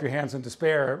could throw up your hands in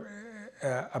despair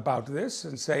about this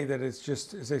and say that it's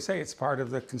just, as they say, it's part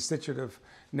of the constitutive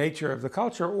nature of the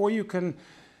culture, or you can.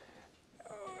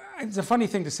 It's a funny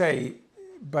thing to say,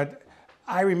 but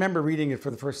I remember reading the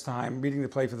play for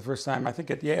the first time, I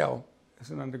think at Yale as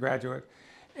an undergraduate,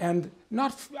 and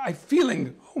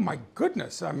feeling, oh my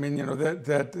goodness, I mean,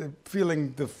 that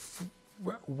feeling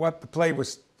what the play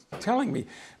was telling me,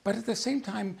 but at the same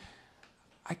time,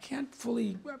 I can't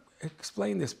fully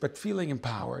explain this, but feeling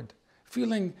empowered,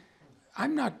 feeling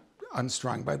I'm not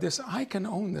unstrung by this. I can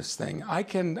own this thing. I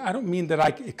don't mean that I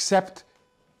accept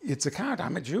its account.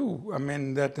 I'm a Jew. I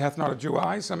mean, that hath not a Jew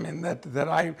eyes. I mean,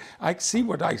 that I see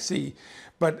what I see.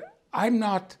 But I'm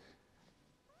not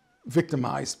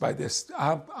victimized by this.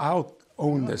 I'll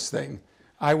own this thing.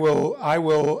 I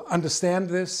will understand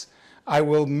this. I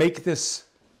will make this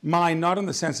mine, not in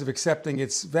the sense of accepting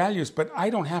its values, but I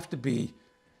don't have to be.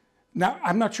 Now,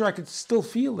 I'm not sure I could still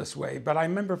feel this way, but I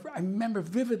remember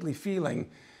vividly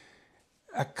feeling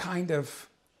a kind of,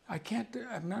 I'm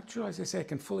not sure, as I say, I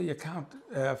can fully account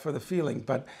for the feeling,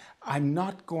 but I'm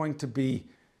not going to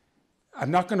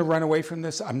run away from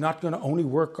this. I'm not going to only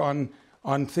work on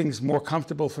things more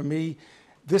comfortable for me.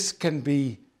 This can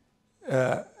be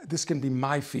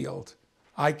my field.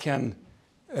 I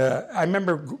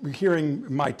remember hearing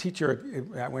my teacher.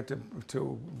 I went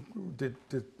to did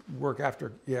work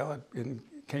after Yale in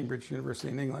Cambridge University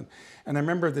in England, and I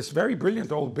remember this very brilliant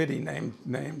old biddy named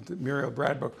Muriel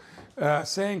Bradbook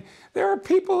saying, "There are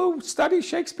people who study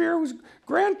Shakespeare whose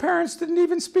grandparents didn't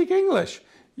even speak English."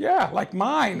 Yeah, like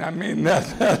mine. I mean,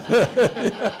 but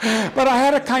I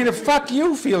had a kind of "fuck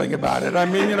you" feeling about it. I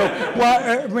mean,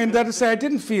 that is to say, I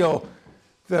didn't feel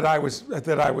that I was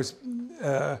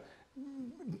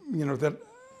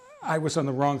on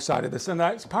the wrong side of this, and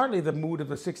that's partly the mood of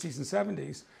the '60s and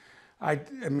 '70s. I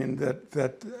mean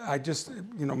that I just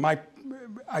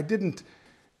I didn't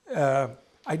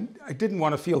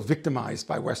want to feel victimized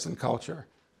by Western culture.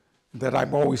 That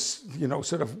I'm always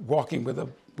sort of walking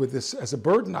with this as a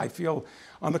burden. I feel,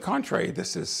 on the contrary,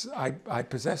 I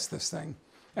possess this thing.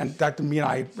 And that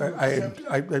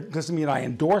doesn't mean I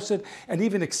endorse it, and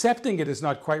even accepting it is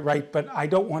not quite right. But I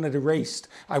don't want it erased.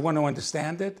 I want to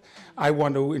understand it. I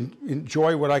want to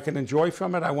enjoy what I can enjoy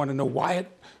from it. I want to know why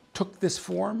it took this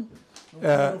form.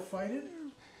 Fight it?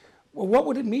 Well, what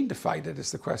would it mean to fight it?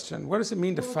 Is the question. What does it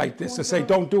mean to fight this? To say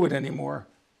don't do it anymore?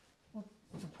 Well,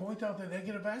 To point out the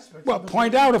negative aspects. Well, of the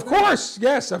point out, of course,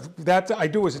 yes, that I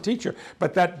do as a teacher,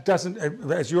 but that doesn't,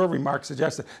 as your remark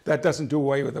suggested, that doesn't do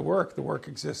away with the work. The work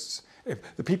exists. If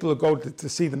the people who go to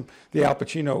see the Al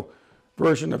Pacino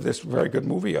version of this very good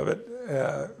movie of it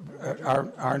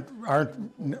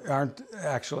aren't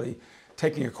actually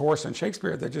taking a course on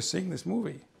Shakespeare. They're just seeing this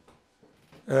movie.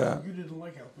 You didn't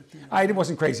like Al Pacino. I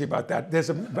wasn't crazy about that.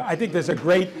 I think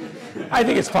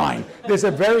it's fine. There's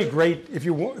a very great,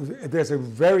 there's a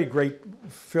very great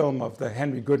film of the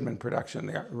Henry Goodman production,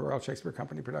 the Royal Shakespeare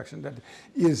Company production, that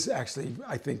is actually,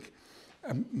 I think,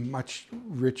 a much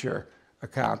richer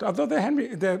account. Although the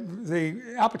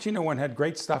Al Pacino one had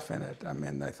great stuff in it. I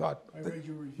mean, I thought. I read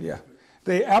your review. Yeah.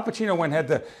 The Al Pacino one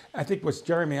had I think it was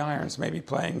Jeremy Irons maybe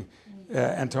playing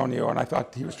Antonio, and I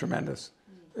thought he was tremendous.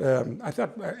 I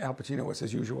thought Al Pacino was,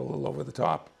 as usual, a little over the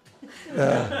top.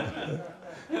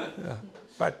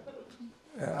 But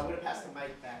I'm going to pass the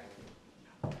mic back.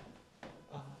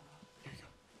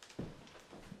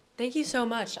 Thank you so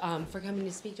much for coming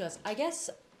to speak to us. I guess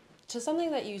to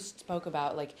something that you spoke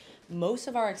about, like most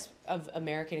of our of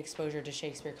American exposure to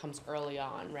Shakespeare comes early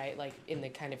on, right? Like in the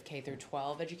kind of K through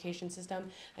 12 education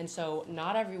system. And so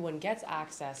not everyone gets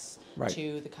access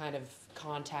to the kind of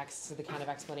context, to the kind of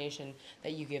explanation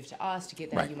that you give to us,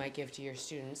 that you might give to your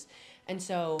students. And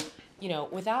so,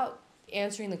 without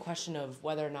answering the question of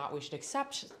whether or not we should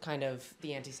accept kind of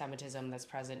the anti-Semitism that's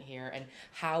present here and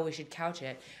how we should couch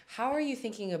it, how are you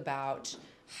thinking about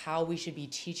how we should be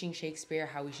teaching Shakespeare,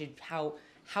 how we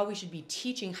should be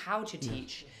teaching how to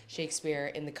teach Shakespeare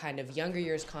in the kind of younger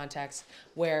years context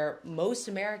where most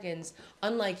Americans,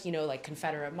 unlike, like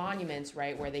Confederate monuments,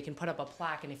 right, where they can put up a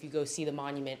plaque and if you go see the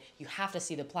monument, you have to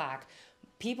see the plaque,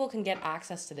 people can get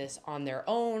access to this on their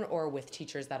own or with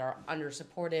teachers that are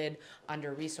under-supported,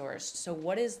 under-resourced. So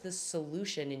what is the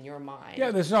solution in your mind?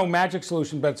 yeah, there's no magic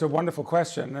solution, but it's a wonderful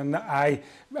question. And I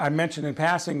mentioned in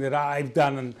passing that I've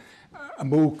done a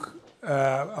MOOC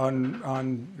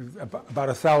about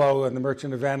Othello and the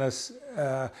Merchant of Venice,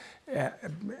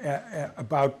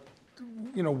 about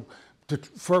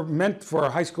meant for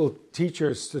high school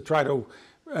teachers to try to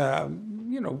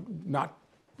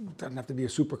doesn't have to be a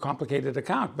super complicated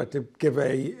account, but to give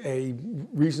a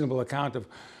reasonable account of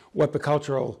what the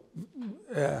cultural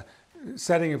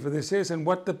setting for this is, and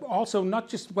also not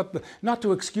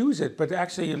to excuse it, but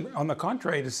actually on the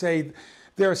contrary to say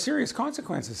there are serious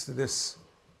consequences to this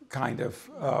kind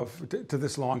to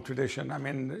this long tradition. I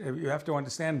mean, you have to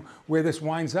understand where this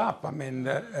winds up. I mean,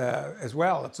 as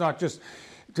well, it's not just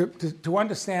to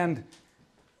understand,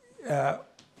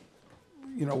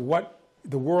 what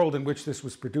the world in which this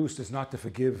was produced is not to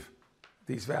forgive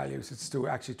these values. It's to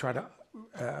actually try to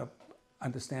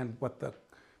understand what the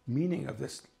meaning of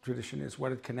this tradition is,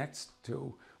 what it connects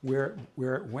to, where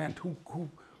it went, who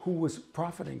was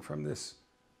profiting from this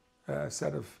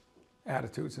set of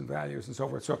attitudes and values and so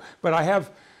forth. So, but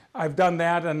I've done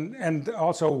that, and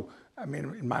also, I mean,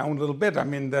 in my own little bit, I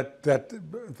mean that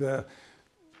the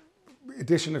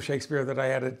edition of Shakespeare that I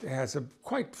added has a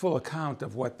quite full account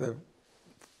of what the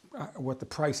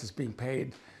price is being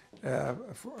paid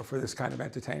for this kind of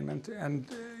entertainment, and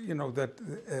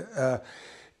that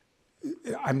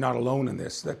I'm not alone in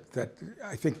this. That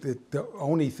I think that the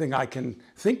only thing I can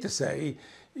think to say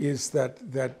is that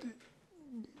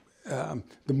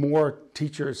the more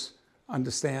teachers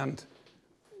understand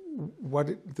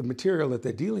the material that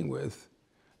they're dealing with,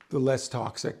 the less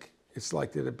toxic it's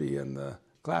likely to be in the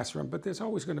classroom. But there's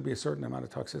always going to be a certain amount of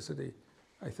toxicity.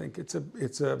 I think it's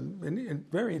a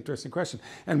very interesting question.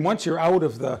 And once you're out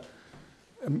of the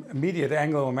immediate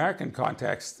Anglo-American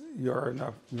context, you're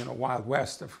in a Wild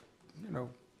West of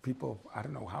people. I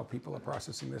don't know how people are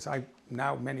processing this. I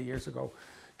now many years ago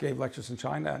gave lectures in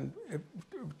China, and it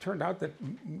turned out that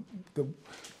the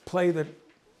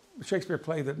Shakespeare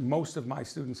play that most of my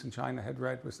students in China had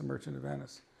read was The Merchant of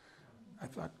Venice. I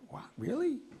thought, wow,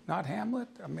 really? Not Hamlet?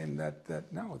 I mean,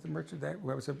 no, The Merchant, that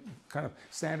was a kind of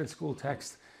standard school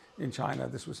text in China.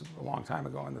 This was a long time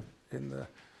ago in the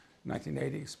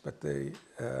 1980s,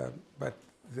 but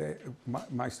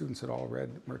my students had all read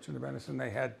Merchant of Venice, and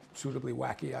they had suitably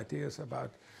wacky ideas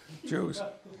about Jews.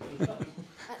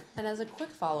 And as a quick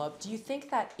follow-up, do you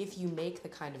think that if you make the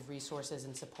kind of resources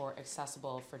and support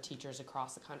accessible for teachers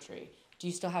across the country, do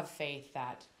you still have faith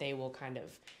that they will kind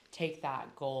of take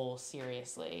that goal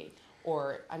seriously?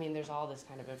 Or, I mean, there's all this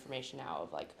kind of information now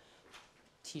of like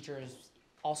teachers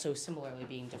also similarly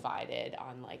being divided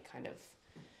on like kind of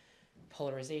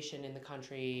polarization in the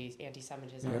country,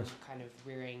 anti-Semitism kind of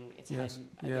rearing its head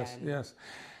again. Yes.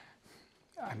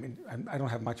 I mean, I don't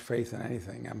have much faith in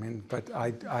anything. I mean, but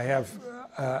I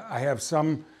have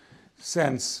some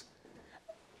sense.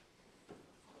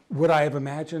 would I have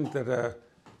imagined that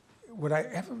would I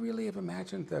ever really have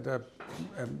imagined that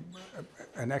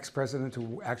an ex-president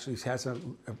who actually has a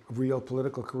real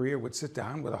political career would sit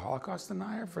down with a Holocaust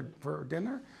denier for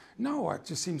dinner? No, it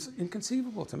just seems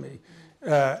inconceivable to me.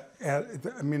 I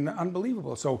mean,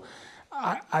 unbelievable. So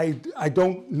I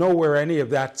don't know where any of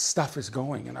that stuff is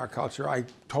going in our culture. I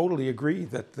totally agree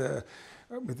that the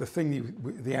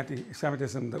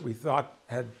anti-Semitism that we thought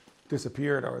had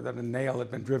disappeared, or that a nail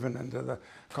had been driven into the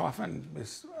coffin,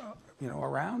 is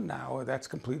around now. That's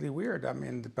completely weird. I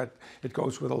mean, but it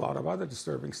goes with a lot of other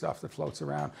disturbing stuff that floats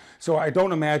around. So I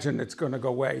don't imagine it's going to go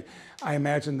away. I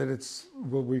imagine that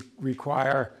will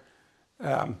require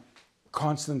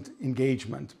constant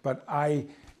engagement. But I'm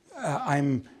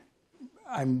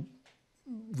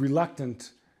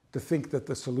reluctant to think that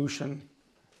the solution.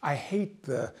 I hate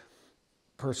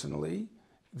personally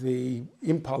the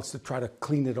impulse to try to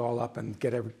clean it all up and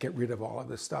get rid of all of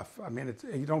this stuff. I mean,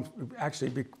 you don't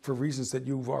actually, for reasons that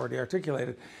you've already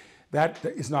articulated, that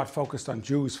is not focused on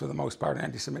Jews for the most part.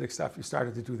 Anti-Semitic stuff, you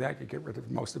started to do that, you get rid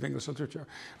of most of English literature.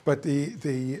 But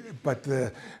the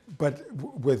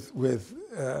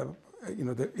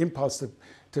impulse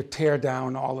to tear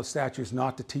down all the statues,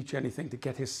 not to teach anything, to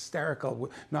get hysterical,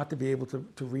 not to be able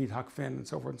to read Huck Finn and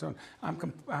so forth and so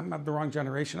on. I'm of the wrong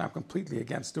generation. I'm completely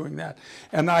against doing that.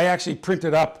 And I actually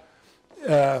printed up,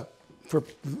 for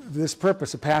this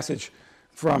purpose, a passage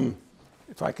from,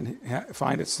 if I can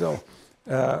find it still,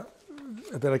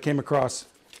 that I came across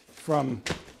from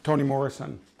Toni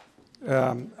Morrison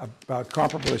about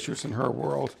comparable issues in her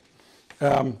world.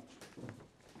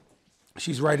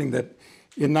 She's writing that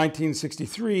in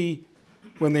 1963,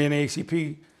 when the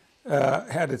NAACP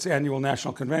had its annual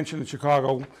national convention in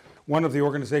Chicago, one of the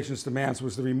organization's demands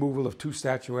was the removal of 2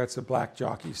 statuettes of black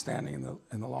jockeys standing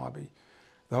in the lobby.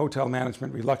 The hotel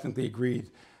management reluctantly agreed,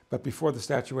 but before the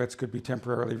statuettes could be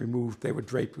temporarily removed, they were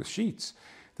draped with sheets.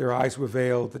 Their eyes were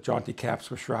veiled, the jaunty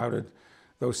caps were shrouded,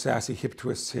 those sassy hip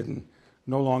twists hidden.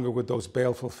 No longer would those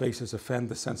baleful faces offend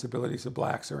the sensibilities of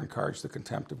blacks or encourage the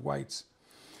contempt of whites.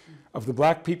 Of the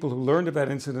black people who learned of that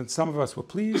incident, some of us were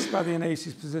pleased by the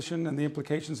NAACP's position and the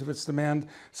implications of its demand.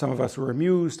 Some of us were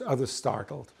amused, others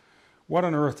startled. What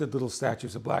on earth did little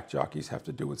statues of black jockeys have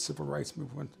to do with civil rights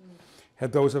movement?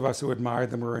 Had those of us who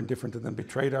admired them or were indifferent to them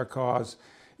betrayed our cause?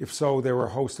 If so, there were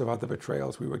a host of other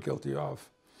betrayals we were guilty of.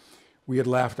 We had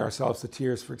laughed ourselves to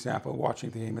tears, for example, watching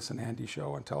the Amos and Andy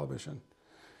show on television.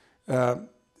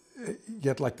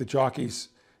 Yet, like the jockeys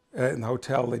in the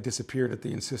hotel, they disappeared at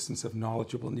the insistence of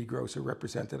knowledgeable Negroes who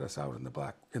represented us out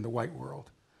in the white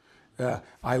world.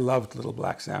 I loved Little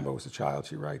Black Sambo as a child,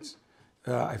 she writes.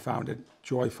 I found it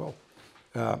joyful.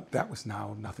 That was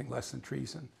now nothing less than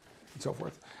treason, and so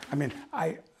forth. I mean,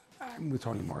 I'm with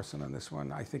Toni Morrison on this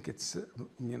one. I think it's,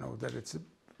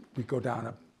 we go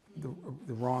down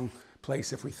the wrong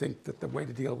place if we think that the way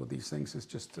to deal with these things is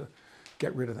just to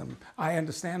get rid of them. I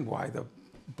understand why the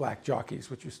black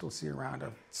jockeys, which you still see around,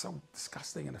 are so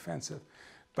disgusting and offensive.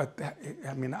 But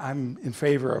I'm in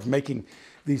favor of making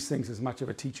these things as much of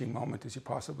a teaching moment as you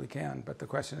possibly can. But the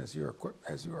question, as your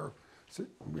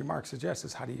remark suggests,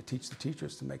 is how do you teach the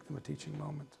teachers to make them a teaching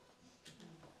moment?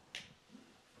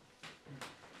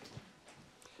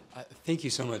 Thank you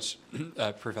so much,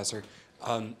 Professor.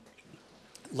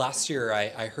 Last year,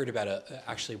 I heard about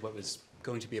actually what was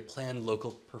going to be a planned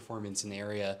local performance in the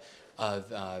area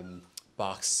of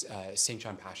Bach's St.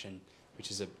 John Passion,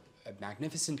 which is a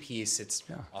magnificent piece. It's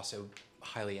also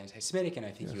highly anti-Semitic, and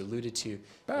I think you alluded to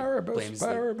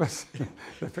Barabbas.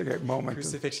 The figure moment.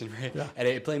 Crucifixion, right? Yeah. And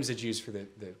it blames the Jews for the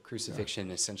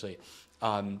crucifixion, essentially.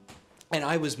 And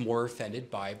I was more offended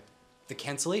by the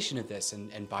cancellation of this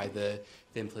and by the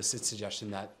implicit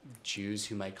suggestion that Jews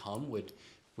who might come would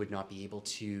not be able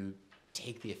to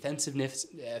take the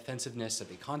offensiveness of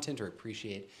the content or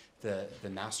appreciate the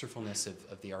masterfulness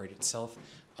of the art itself.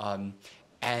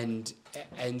 And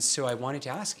so I wanted to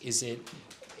ask, is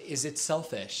it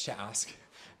selfish to ask,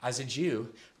 as a Jew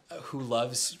who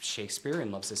loves Shakespeare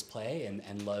and loves this play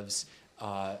and loves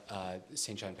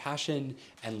St. John Passion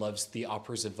and loves the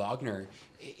operas of Wagner,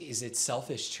 is it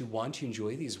selfish to want to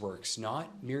enjoy these works not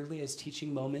merely as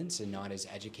teaching moments and not as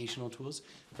educational tools,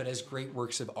 but as great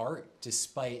works of art,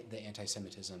 despite the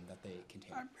anti-Semitism that they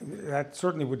contain? That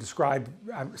certainly would describe,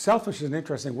 selfish is an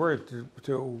interesting word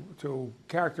to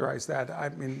characterize that. I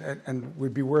mean, and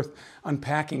would be worth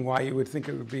unpacking why you would think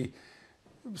it would be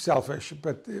selfish.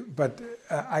 But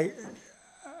I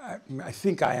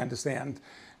think I understand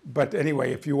But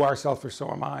anyway, if you are selfish, so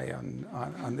am I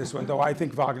on this one. Though I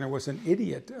think Wagner was an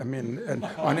idiot. I mean,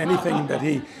 on anything that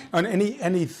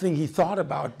anything he thought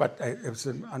about. But it was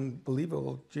an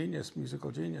unbelievable genius, musical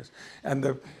genius. And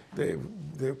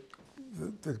the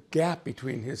gap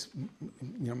between his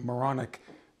moronic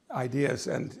ideas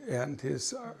and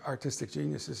his artistic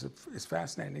genius is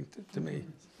fascinating to me.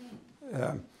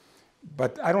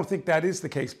 But I don't think that is the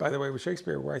case, by the way, with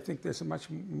Shakespeare, where I think there's a much,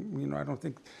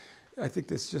 I think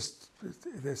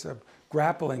there's a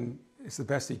grappling, is the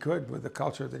best he could with the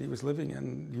culture that he was living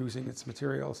in, using its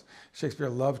materials. Shakespeare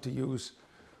loved to use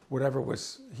whatever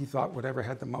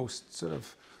had the most sort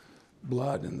of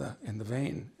blood in the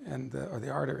vein or the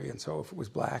artery. And so if it was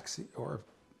blacks or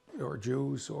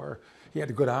Jews, or he had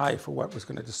a good eye for what was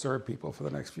going to disturb people for the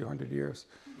next few hundred years.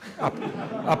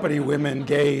 Uppity women,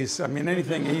 gays, I mean,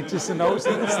 anything, he just knows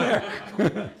that it's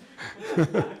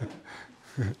there.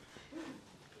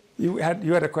 You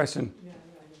had a question.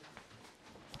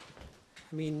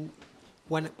 I mean,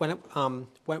 when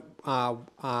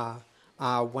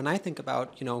I think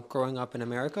about growing up in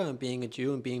America and being a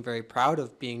Jew and being very proud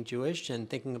of being Jewish and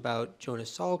thinking about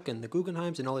Jonas Salk and the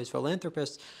Guggenheims and all these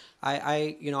philanthropists,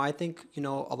 I think a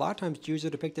lot of times Jews are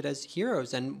depicted as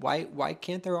heroes, and why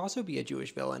can't there also be a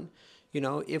Jewish villain?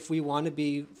 If we want to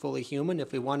be fully human,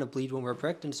 if we want to bleed when we're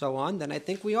pricked and so on, then I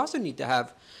think we also need to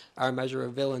have our measure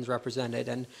of villains represented.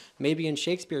 And maybe in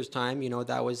Shakespeare's time,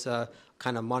 that was a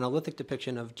kind of monolithic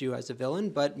depiction of Jew as a villain,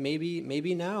 but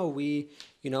maybe now we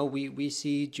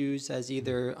see Jews as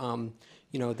either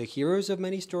the heroes of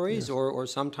many stories, yes, or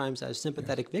sometimes as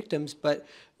sympathetic, yes, victims, but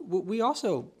we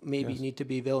also maybe, yes, need to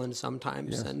be villains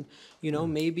sometimes. Yes. And,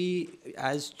 maybe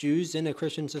as Jews in a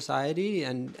Christian society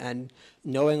and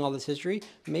knowing all this history,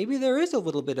 maybe there is a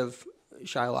little bit of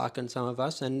Shylock in some of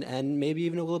us, and maybe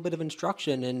even a little bit of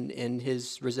instruction in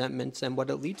his resentments and what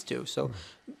it leads to. So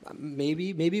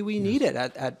maybe we, yes, need it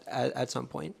at some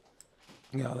point.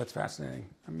 Yeah, that's fascinating.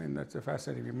 I mean, that's a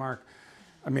fascinating remark.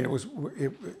 I mean,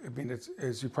 it's,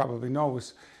 as you probably know,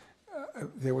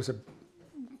 there was a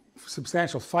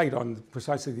substantial fight on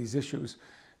precisely these issues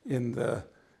in the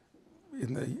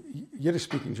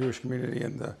Yiddish-speaking Jewish community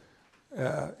in the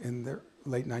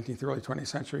late 19th, early 20th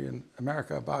century in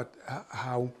America about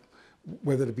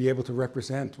whether to be able to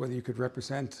represent, whether you could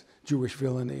represent Jewish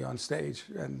villainy on stage,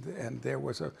 and there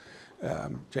was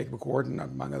Jacob Gordon,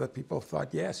 among other people,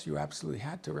 thought yes, you absolutely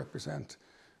had to represent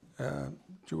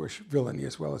Jewish villainy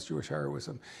as well as Jewish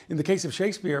heroism. In the case of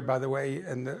Shakespeare, by the way,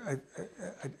 and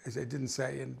as I didn't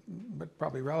say, but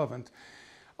probably relevant,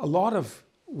 a lot of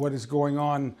what is going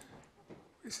on,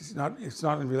 it's not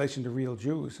in relation to real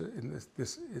Jews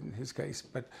in his case,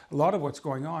 but a lot of what's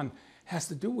going on has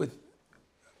to do with,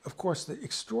 of course, the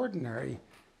extraordinary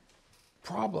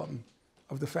problem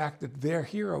of the fact that their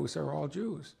heroes are all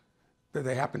Jews.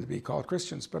 They happen to be called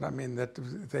Christians, but I mean that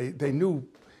they knew.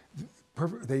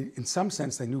 In some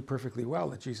sense, they knew perfectly well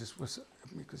that Jesus was,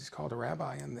 because he's called a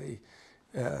rabbi in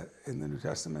the New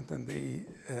Testament, and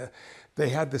they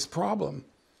had this problem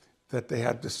that they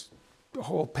had this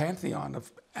whole pantheon of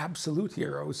absolute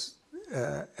heroes,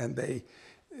 and they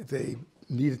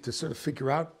needed to sort of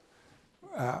figure out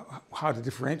how to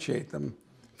differentiate them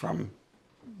from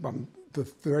the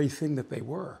very thing that they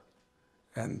were,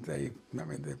 and the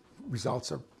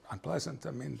results are unpleasant.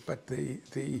 I mean, but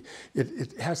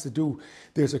it has to do.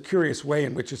 There's a curious way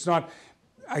in which it's not.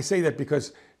 I say that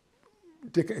because,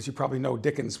 as you probably know,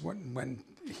 Dickens, when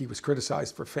he was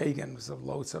criticized for Fagin, was a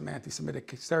loathsome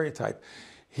anti-Semitic stereotype.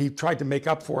 He tried to make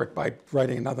up for it by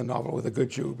writing another novel with a good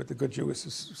Jew, but the good Jew is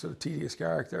a sort of tedious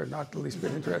character, not the least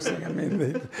bit interesting. I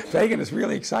mean, Fagin is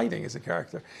really exciting as a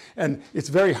character, and it's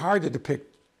very hard to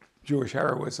depict Jewish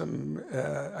heroism.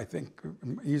 I think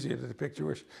easier to depict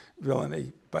Jewish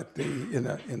villainy, but in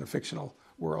a fictional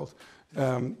world.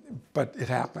 But it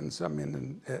happens. I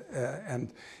mean,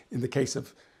 and in the case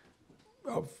of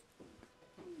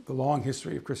the long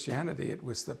history of Christianity, it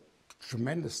was the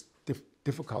tremendous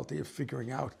difficulty of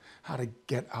figuring out how to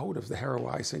get out of the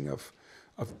heroizing of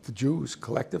the Jews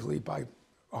collectively by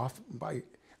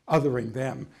othering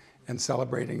them and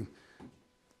celebrating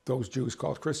those Jews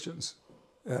called Christians.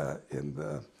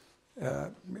 And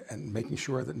making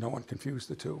sure that no one confused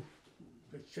the two.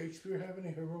 Did Shakespeare have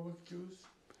any heroic Jews?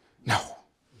 No.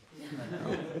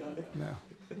 No.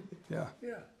 Yeah.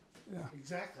 Yeah. Yeah.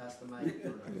 Exactly. Pass the mic.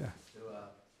 Yeah.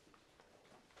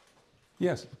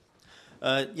 Yes.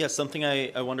 Yes, something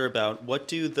I wonder about. What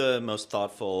do the most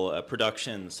thoughtful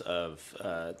productions of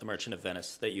The Merchant of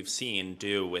Venice that you've seen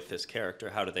do with this character?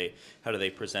 How do they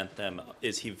present them?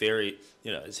 Is he very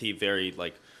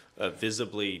like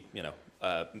visibly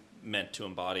meant to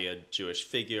embody a Jewish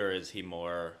figure? Is he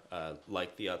more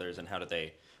like the others, and how do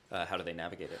they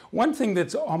navigate it? One thing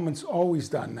that's almost always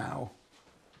done now,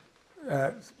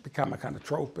 it's become a kind of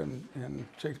trope in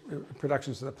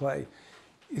productions of the play,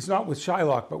 is not with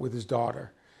Shylock, but with his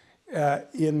daughter.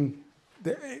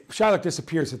 Shylock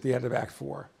disappears at the end of Act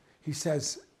 4. He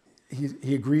says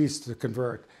he agrees to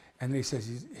convert, and then he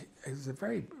says it's a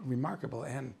very remarkable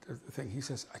end of the thing. He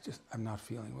says, I'm not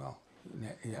feeling well.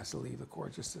 He has to leave the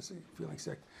court just as he's feeling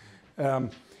sick.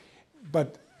 And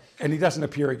he doesn't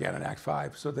appear again in Act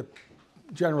 5. So the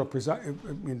general,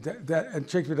 and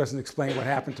Shakespeare doesn't explain what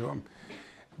happened to him.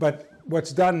 But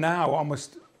what's done now,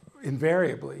 almost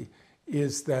invariably,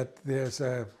 is that there's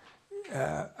a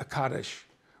Kaddish,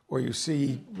 where you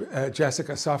see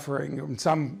Jessica suffering.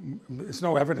 There's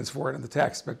no evidence for it in the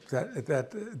text, but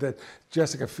that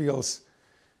Jessica feels,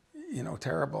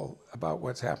 terrible about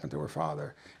what's happened to her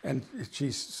father, and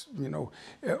she's,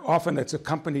 often it's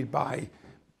accompanied by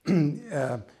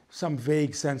some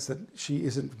vague sense that she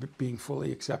isn't being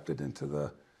fully accepted into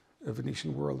the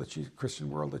Venetian world, Christian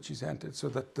world that she's entered. So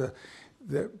that the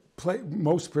play,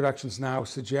 most productions now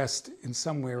suggest in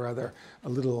some way or other a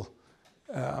little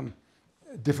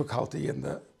difficulty in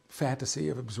the fantasy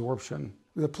of absorption.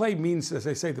 The play means, as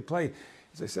I say,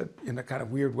 as I said, in a kind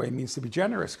of weird way, means to be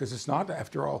generous, because it's not,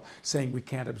 after all, saying we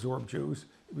can't absorb Jews.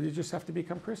 We just have to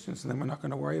become Christians, and then we're not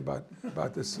going to worry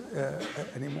about this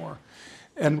anymore.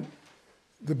 And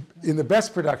in the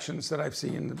best productions that I've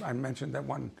seen, I mentioned that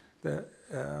one,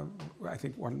 I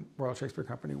think one Royal Shakespeare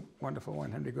Company, wonderful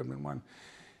one, Henry Goodman one,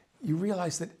 you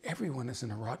realize that everyone is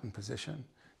in a rotten position.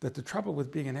 That the trouble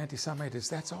with being an anti-Semite is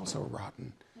that's also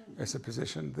rotten as a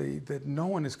position. That no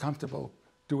one is comfortable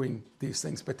doing these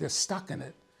things, but they're stuck in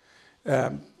it.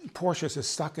 Portia's as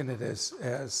stuck in it as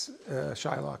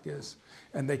Shylock is,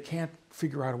 and they can't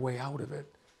figure out a way out of it.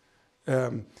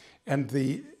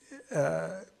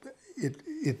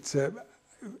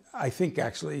 I think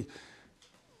actually,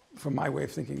 from my way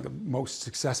of thinking, the most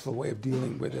successful way of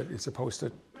dealing with it, as opposed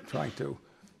to trying to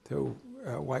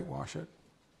whitewash it.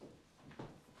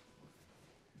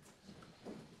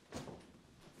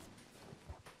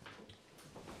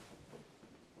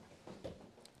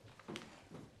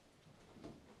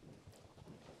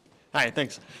 Hi,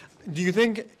 thanks. Do you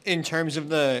think, in terms of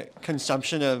the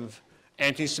consumption of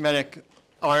anti-Semitic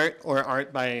art or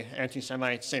art by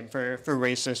anti-Semites, same for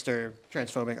racist or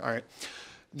transphobic art,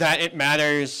 that it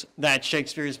matters that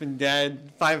Shakespeare has been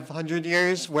dead 500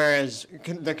 years, whereas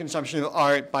the consumption of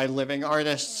art by living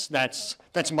artists, that's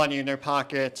money in their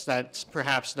pockets, that's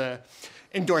perhaps the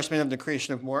endorsement of the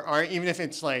creation of more art, even if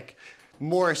it's like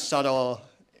more subtle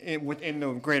within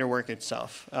the greater work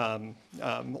itself,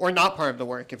 or not part of the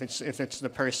work if it's the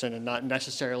person and not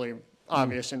necessarily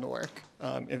obvious in the work,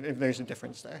 if there's a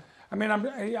difference there. I mean,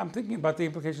 I'm thinking about the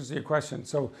implications of your question.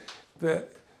 So the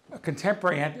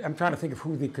contemporary, I'm trying to think of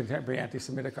who the contemporary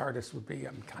anti-Semitic artist would be.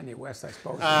 Kanye West, I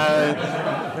suppose. If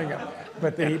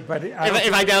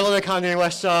I download a Kanye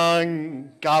West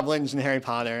song, Goblins and Harry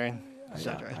Potter,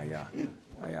 etc.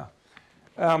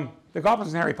 The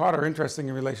Goblins and Harry Potter are interesting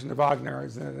in relation to Wagner,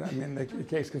 isn't it? I mean, the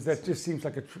case, because that just seems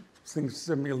like seems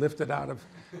to be lifted out of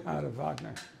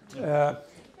Wagner.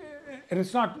 And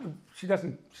it's not, she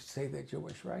doesn't say they're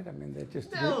Jewish, right? I mean,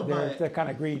 they're kind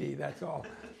of greedy, that's all.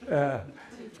 They're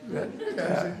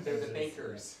the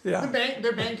bakers. Yeah.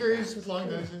 They're bankers with long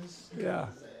noses. Yeah.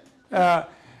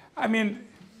 I mean,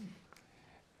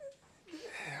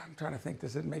 I'm trying to think,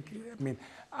 does it make, I mean,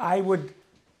 I would,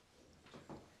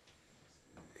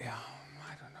 yeah,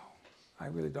 I don't know. I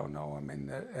really don't know. I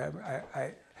mean,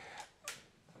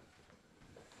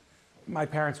 my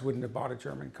parents wouldn't have bought a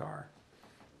German car.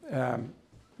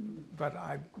 But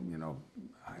I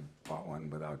bought one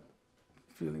without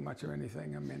feeling much of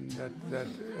anything. I mean,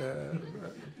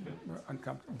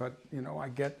 uncomfortable. But I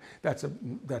get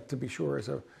that to be sure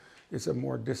is a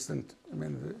more distant. I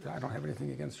mean, I don't have anything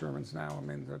against Germans now. I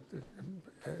mean,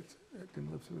 it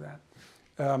didn't live through that.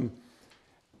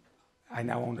 I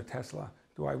now own a Tesla.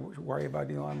 Do I worry about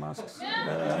Elon Musk's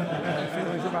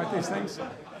feelings about these things?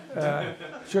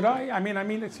 Should I? I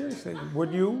mean, seriously,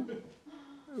 would you?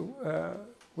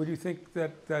 Would you think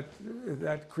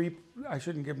that creep? I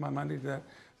shouldn't give my money to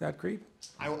that creep.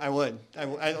 I would.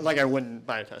 I wouldn't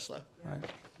buy a Tesla. Right.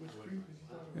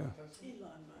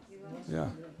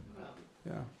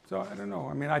 Yeah. So I don't know.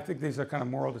 I mean, I think these are kind of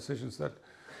moral decisions that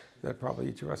probably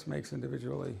each of us makes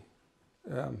individually.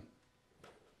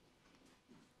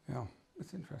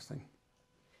 It's interesting.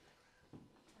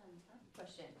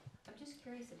 Question. I'm just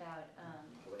curious about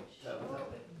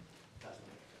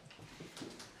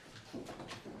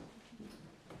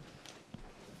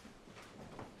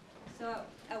So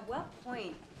at what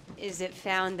point is it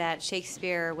found that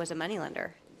Shakespeare was a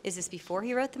moneylender? Is this before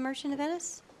he wrote The Merchant of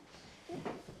Venice?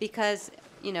 Because,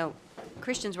 you know,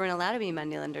 Christians weren't allowed to be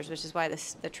moneylenders, which is why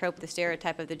the trope, the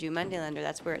stereotype of the Jew moneylender,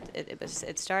 that's where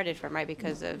it started from, right,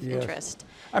 because of interest.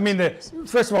 I mean,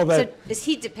 first of all, So is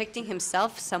he depicting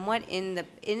himself somewhat in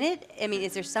it? I mean,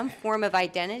 is there some form of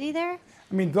identity there?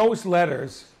 I mean, those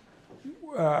letters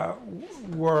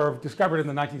were discovered in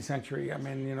the 19th century. I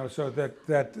mean, you know, so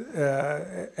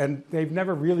and they've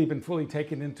never really been fully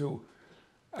taken into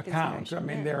account. I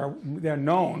mean, they're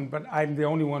known, but I'm the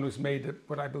only one who's made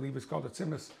what I believe is called a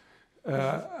tsimus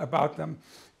about them.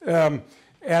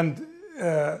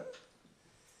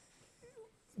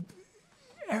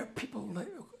 People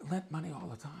lent money all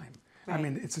the time. Right. I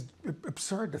mean, it's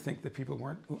absurd to think that people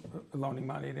weren't loaning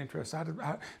money at interest.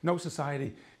 No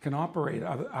society can operate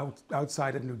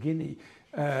outside of New Guinea,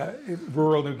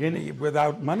 rural New Guinea,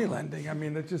 without money lending. I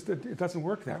mean, it doesn't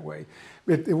work that way.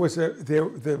 There were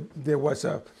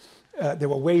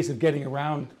ways of getting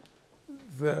around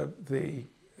the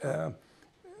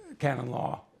canon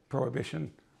law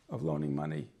prohibition of loaning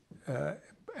money,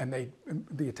 and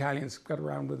the Italians got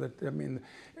around with it. I mean,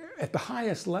 at the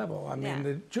highest level. I mean,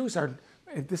 the Jews are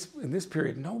in this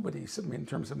period nobody's. I mean, in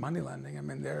terms of money lending. I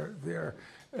mean,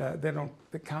 they don't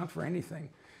count for anything.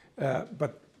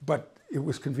 But it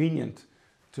was convenient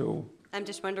to. I'm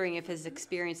just wondering if his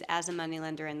experience as a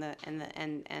moneylender and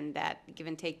that give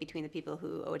and take between the people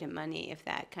who owed him money, if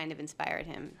that kind of inspired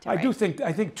him to write.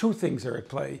 I think two things are at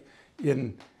play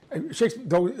in Shakespeare.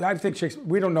 Though I think Shakespeare,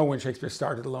 we don't know when Shakespeare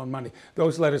started to loan money.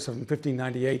 Those letters from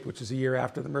 1598, which is a year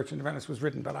after The Merchant of Venice was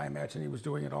written, but I imagine he was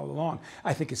doing it all along.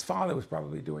 I think his father was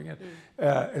probably doing it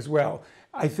as well.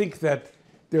 I think that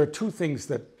there are two things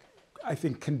that I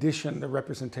think condition the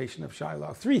representation of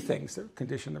Shylock. Three things that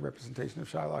condition the representation of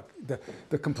Shylock.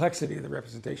 The complexity of the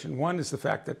representation. One is the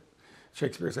fact that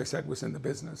Shakespeare, as I said, was in the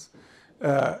business.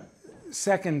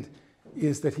 Second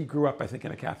is that he grew up, I think,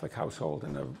 in a Catholic household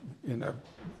in a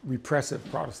repressive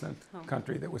Protestant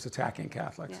country that was attacking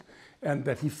Catholics, and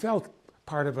that he felt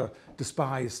part of a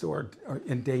despised or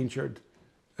endangered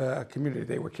community.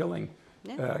 They were killing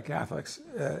Catholics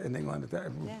in England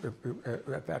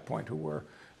at that point who were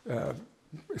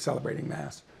celebrating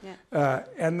Mass.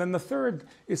 And then the third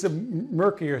is a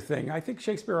murkier thing. I think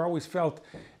Shakespeare always felt,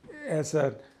 as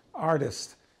an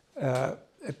artist, a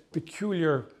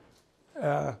peculiar,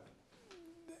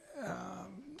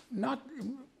 not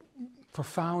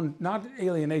profound, not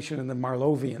alienation in the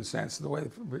Marlovian sense, the way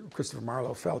Christopher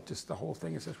Marlowe felt, just the whole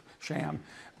thing is a sham,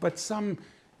 but some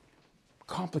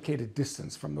complicated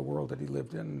distance from the world that he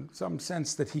lived in, some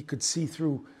sense that he could see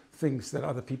through things that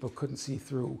other people couldn't see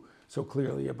through so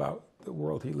clearly about the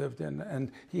world he lived in.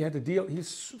 And he had to deal, he's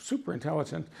super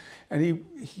intelligent, and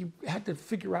he had to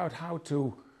figure out how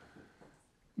to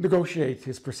negotiate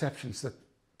his perceptions that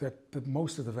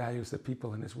most of the values that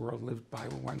people in his world lived by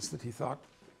were ones that he thought,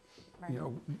 you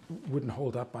know, wouldn't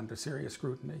hold up under serious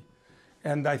scrutiny.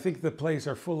 And I think the plays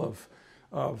are full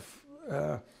of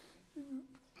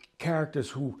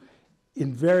characters who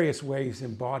in various ways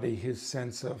embody his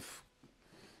sense of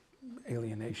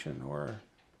alienation or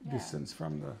distance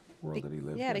from the world that he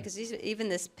lived in. Yeah, because even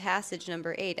this passage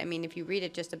number 8, I mean, if you read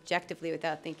it just objectively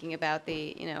without thinking about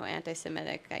the, you know,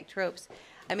 anti-Semitic tropes,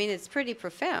 I mean, it's pretty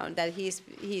profound that he's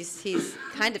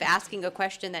kind of asking a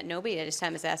question that nobody at his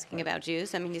time is asking about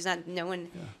Jews. I mean, no one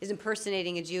is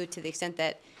impersonating a Jew to the extent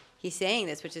that he's saying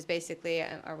this, which is basically,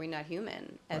 are we not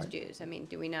human as Jews? I mean,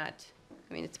 do we not?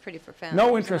 I mean, it's pretty profound.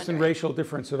 No interest in racial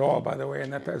difference at all, by the way,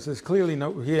 and there's clearly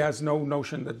he has no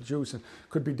notion that Jews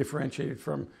could be differentiated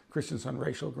from Christians on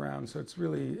racial grounds. So it's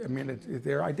really, I mean,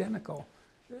 they're identical.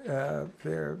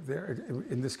 They're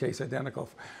in this case identical.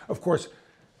 Of course,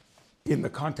 in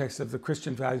the context of the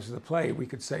Christian values of the play, we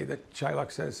could say that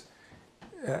Shylock says,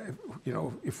 you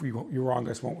know, if you wrong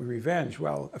us, won't we revenge?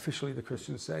 Well, officially the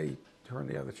Christians say, turn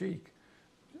the other cheek.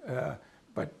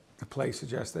 But the play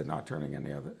suggests they're not turning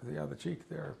the other cheek.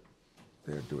 They're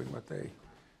doing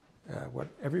what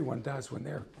everyone does when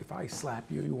if I slap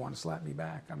you, you want to slap me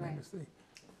back. I mean, it's the.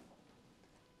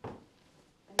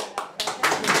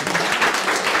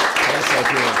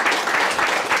 Thank you.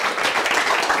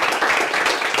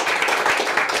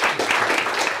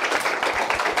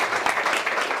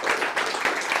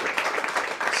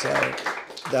 So,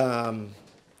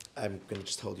 I'm going to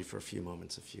just hold you for a few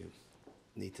moments. If you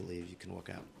need to leave, you can walk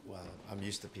out. Well, I'm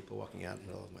used to people walking out in the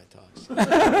middle of my talks.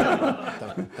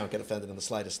 Don't get offended in the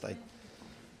slightest.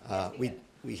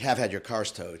 We have had your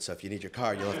cars towed, so if you need your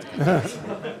car, you'll have to come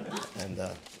back. And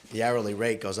the hourly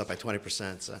rate goes up by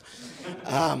 20%.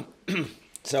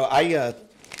 So I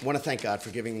want to thank God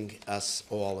for giving us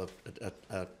all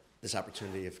this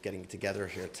opportunity of getting together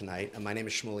here tonight. My name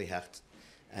is Shmuley Hecht,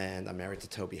 and I'm married to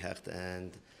Toby Hecht,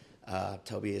 and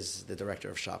Toby is the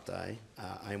director of Shabtai.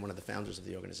 I am one of the founders of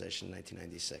the organization in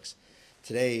 1996.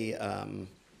 Today,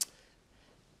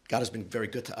 God has been very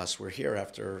good to us. We're here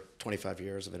after 25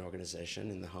 years of an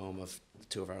organization in the home of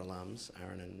two of our alums,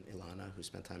 Aaron and Ilana, who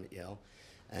spent time at Yale.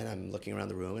 And I'm looking around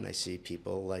the room and I see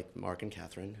people like Mark and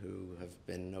Catherine who have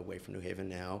been away from New Haven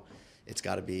now. It's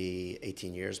got to be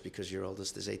 18 years because your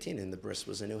oldest is 18 and the bris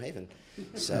was in New Haven.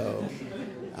 So,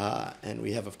 and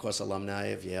we have, of course, alumni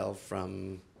of Yale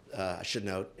from, I should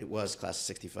note, it was class of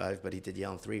 65, but he did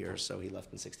Yale in 3 years, so he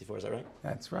left in 64, is that right?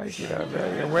 That's right,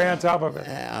 you're way on top of it.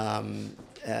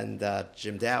 And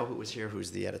Jim Dow, who was here,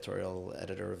 who's the editorial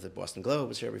editor of the Boston Globe,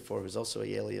 was here before, who was also a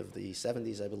Yaley of the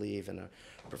 70s, I believe, and a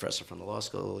professor from the law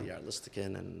school, Yair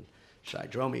Listikin, and Shai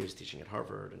Dromi, who's teaching at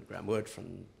Harvard, and Graham Wood,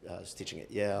 who's teaching at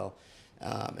Yale,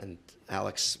 and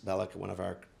Alex Bellick, one of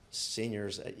our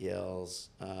seniors at Yale's,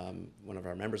 one of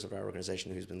our members of our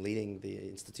organization who's been leading the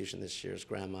institution this year's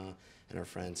grandma and her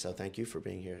friend. So thank you for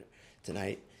being here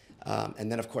tonight.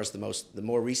 And then, of course, the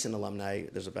more recent alumni,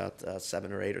 there's about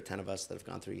 7 or 8 or 10 of us that have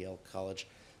gone through Yale College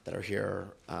that are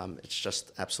here. It's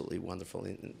just absolutely wonderful,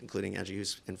 including Angie,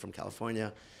 who's in from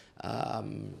California.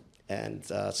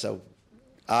 So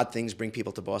odd things bring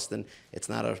people to Boston. It's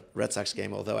not a Red Sox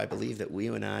game, although I believe that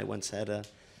you and I once had a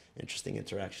interesting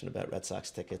interaction about Red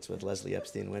Sox tickets with Leslie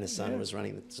Epstein when his son was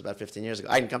running. It's about 15 years ago.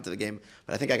 I didn't come to the game,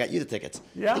 but I think I got you the tickets.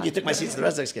 Yeah. I think you took my seats to the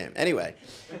Red Sox game. Anyway,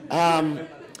 thank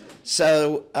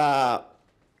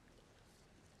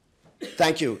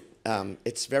you.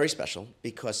 It's very special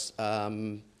because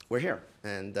we're here.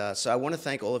 And so I want to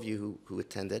thank all of you who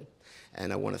attended.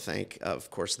 And I want to thank,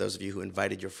 of course, those of you who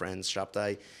invited your friends.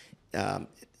 Shabtai,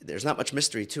 there's not much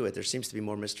mystery to it. There seems to be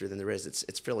more mystery than there is.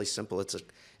 It's fairly simple. It's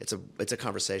a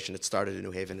conversation. It started in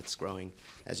New Haven. It's growing,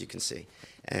 as you can see.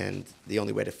 And the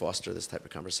only way to foster this type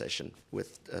of conversation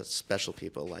with special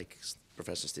people like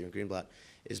Professor Stephen Greenblatt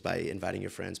is by inviting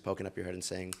your friends, poking up your head and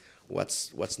saying,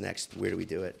 what's next? Where do we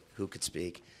do it? Who could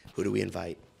speak? Who do we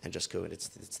invite? And just go. It's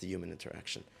the human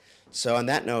interaction. So on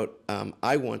that note,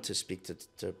 I want to speak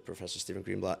to Professor Stephen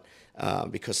Greenblatt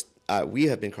because we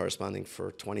have been corresponding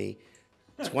for 20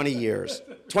 years,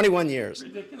 21 years.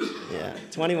 Ridiculous. Yeah,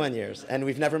 21 years, and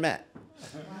we've never met.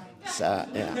 So,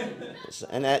 yeah.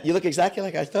 And you look exactly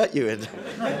like I thought you would.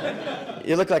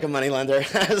 You look like a moneylender.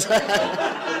 This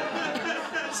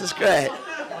is great.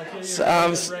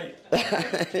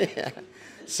 Yeah.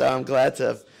 So I'm glad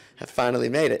to have finally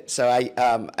made it. So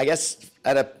I guess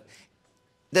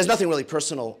there's nothing really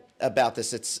personal about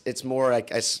this. It's more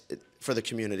like for the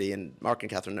community, and Mark and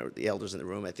Catherine, the elders in the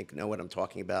room, I think know what I'm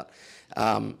talking about.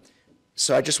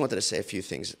 So I just wanted to say a few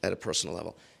things at a personal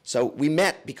level. So we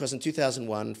met because in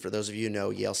 2001, for those of you who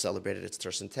know, Yale celebrated its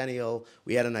tercentennial.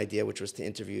 We had an idea, which was to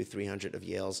interview 300 of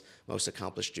Yale's most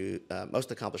accomplished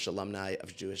alumni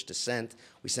of Jewish descent.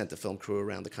 We sent the film crew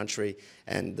around the country,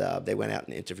 and they went out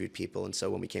and interviewed people. And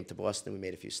so when we came to Boston, we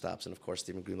made a few stops, and of course,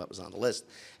 Stephen Greenblatt was on the list,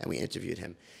 and we interviewed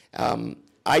him.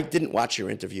 I didn't watch your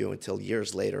interview until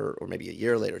years later, or maybe a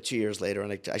year later, 2 years later,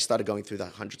 and I started going through the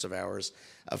hundreds of hours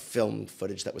of film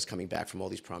footage that was coming back from all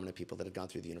these prominent people that had gone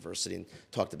through the university and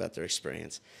talked about their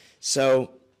experience.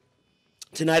 So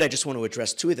tonight I just want to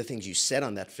address 2 of the things you said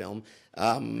on that film.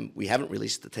 We haven't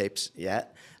released the tapes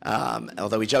yet,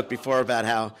 although we joked before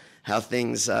about how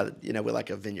things, we're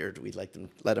like a vineyard. We'd like to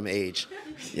let them age.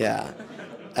 Yeah.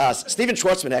 Stephen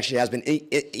Schwartzman actually has been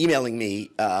emailing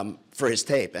me for his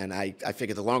tape, and I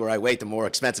figured the longer I wait, the more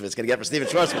expensive it's going to get for Stephen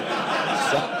Schwartzman.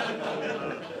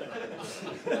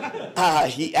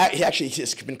 He actually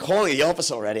has been calling the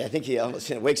office already. I think he almost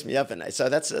wakes me up at night. So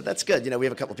that's good. We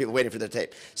have a couple of people waiting for their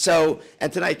tape. So,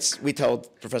 and tonight we told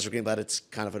Professor Greenblatt it's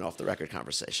kind of an off-the-record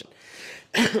conversation.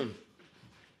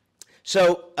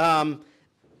 So I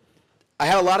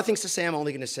have a lot of things to say. I'm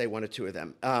only going to say 1 or 2 of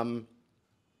them.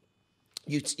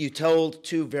 You told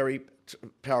 2 very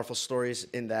powerful stories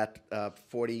in that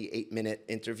 48-minute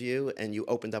interview, and you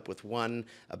opened up with one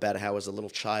about how as a little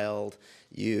child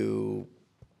you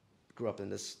grew up in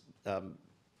this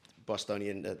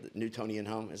Bostonian, Newtonian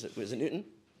home. Was it Newton?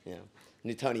 Yeah,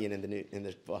 Newtonian in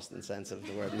the Boston sense of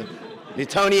the word.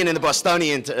 Newtonian in the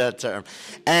Bostonian term,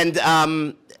 and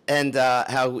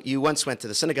how you once went to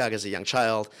the synagogue as a young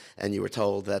child, and you were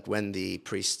told that when the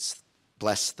priests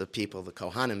bless the people, the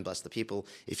Kohanim bless the people,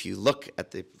 if you look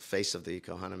at the face of the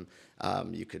Kohanim,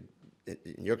 you could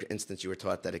in your instance, you were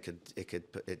taught that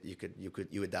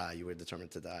you would die. You were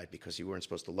determined to die because you weren't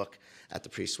supposed to look at the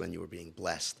priest when you were being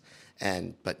blessed,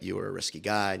 but you were a risky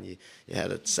guy, and you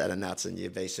had a set of nuts, and you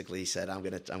basically said, I'm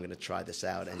gonna try this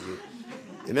out, and you,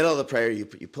 in the middle of the prayer, you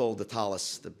pulled the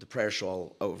tallis, the prayer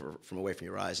shawl, over from away from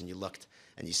your eyes, and you looked,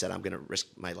 and you said, I'm gonna risk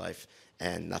my life,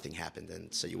 and nothing happened,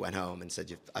 and so you went home and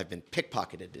said, I've been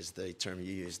pickpocketed, is the term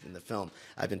you used in the film.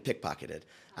 I've been pickpocketed.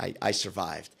 I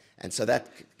survived. And so that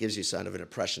gives you sort of an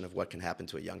impression of what can happen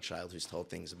to a young child who's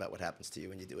told things about what happens to you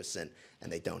when you do a sin,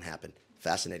 and they don't happen.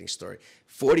 Fascinating story.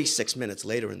 46 minutes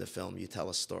later in the film, you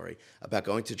tell a story about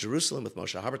going to Jerusalem with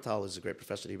Moshe Habertal, who's a great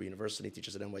professor at Hebrew University,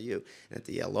 teaches at NYU and at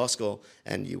the Yale Law School,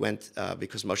 and you went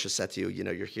because Moshe said to you,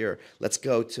 you're here, let's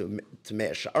go to Mea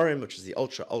Sha'arim, which is the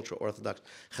ultra-Orthodox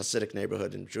Hasidic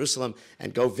neighborhood in Jerusalem,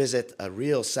 and go visit a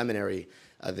real seminary,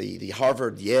 the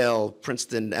Harvard, Yale,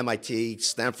 Princeton, MIT,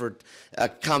 Stanford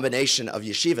combination of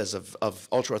yeshivas, of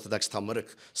ultra-Orthodox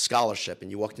Talmudic scholarship.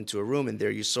 And you walked into a room, and there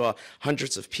you saw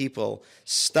hundreds of people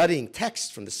studying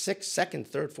texts from the 6th, 2nd,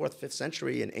 3rd, 4th, 5th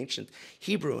century in ancient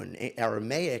Hebrew and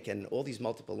Aramaic and all these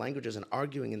multiple languages, and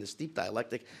arguing in this deep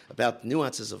dialectic about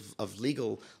nuances of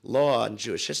legal law and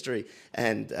Jewish history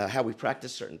and how we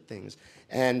practice certain things.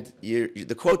 And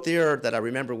the quote there that I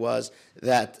remember was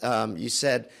that you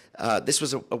said, this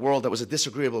was a world that was a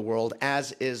disagreeable world,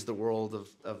 as is the world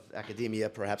of academia,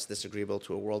 perhaps disagreeable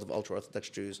to a world of ultra-Orthodox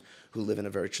Jews who live in a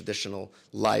very traditional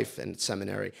life and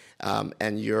seminary.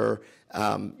 And you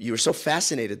were so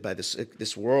fascinated by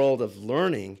this world of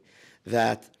learning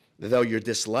that though your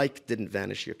dislike didn't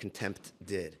vanish, your contempt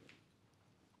did.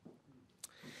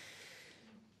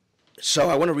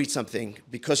 So I want to read something,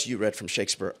 because you read from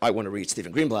Shakespeare, I want to read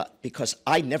Stephen Greenblatt, because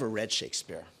I never read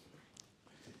Shakespeare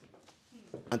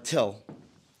until,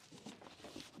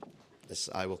 this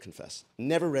I will confess,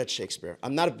 never read Shakespeare.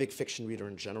 I'm not a big fiction reader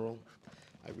in general.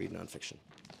 I read nonfiction.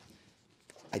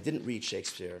 I didn't read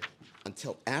Shakespeare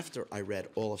until after I read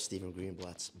all of Stephen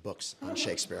Greenblatt's books on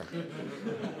Shakespeare.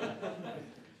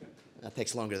 That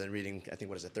takes longer than reading, I think,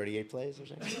 what is it, 38 plays or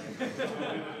something?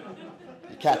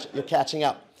 You're catching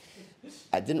up.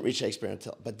 I didn't read Shakespeare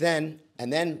but then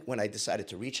when I decided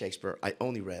to read Shakespeare, I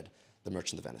only read The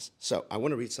Merchant of Venice. So I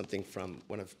want to read something from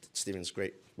one of Stephen's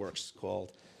great works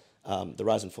called The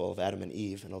Rise and Fall of Adam and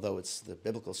Eve. And although it's the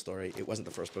biblical story, it wasn't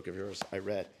the first book of yours I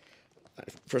read. I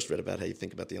first read about how you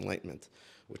think about the Enlightenment,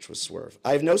 which was Swerve.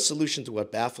 I have no solution to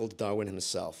what baffled Darwin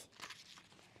himself.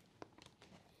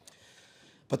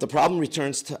 But the problem,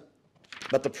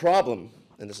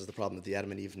 and this is the problem of the Adam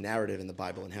and Eve narrative in the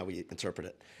Bible and how we interpret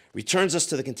it, returns us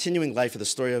to the continuing life of the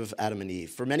story of Adam and Eve.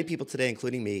 For many people today,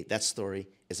 including me, that story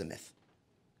is a myth.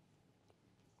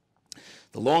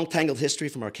 The long, tangled history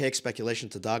from archaic speculation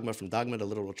to dogma, from dogma to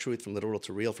literal truth, from literal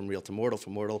to real, from real to mortal,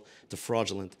 from mortal to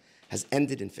fraudulent, has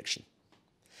ended in fiction.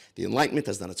 The Enlightenment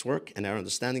has done its work, and our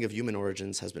understanding of human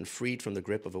origins has been freed from the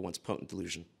grip of a once potent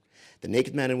delusion. The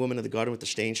naked man and woman of the garden with the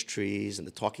strange trees and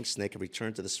the talking snake have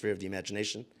returned to the sphere of the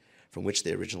imagination from which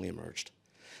they originally emerged.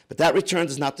 But that return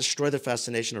does not destroy their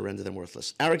fascination or render them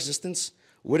worthless. Our existence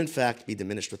would, in fact, be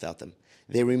diminished without them.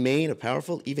 They remain a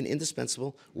powerful, even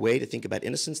indispensable, way to think about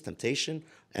innocence, temptation,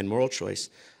 and moral choice,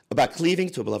 about cleaving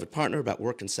to a beloved partner, about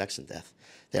work and sex and death.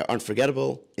 They are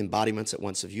unforgettable embodiments at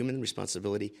once of human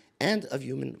responsibility and of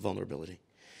human vulnerability.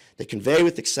 They convey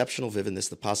with exceptional vividness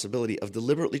the possibility of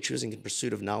deliberately choosing in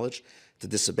pursuit of knowledge to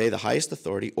disobey the highest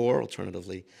authority, or,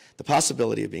 alternatively, the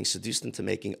possibility of being seduced into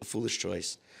making a foolish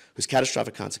choice whose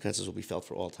catastrophic consequences will be felt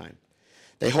for all time.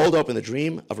 They hold open the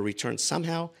dream of a return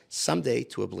somehow, someday,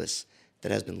 to a bliss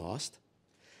that has been lost.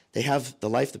 They have the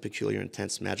life, the peculiar,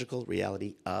 intense, magical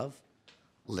reality of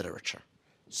literature.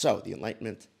 So, the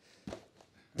Enlightenment,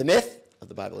 the myth of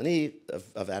the Bible and Eve,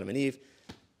 of Adam and Eve,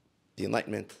 the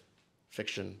Enlightenment,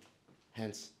 fiction,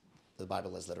 hence the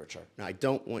Bible as literature. Now, I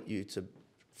don't want you to,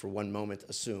 for one moment,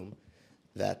 assume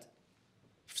that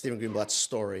Stephen Greenblatt's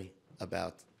story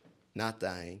about not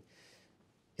dying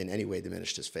in any way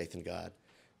diminished his faith in God,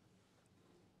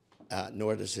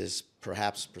 nor does his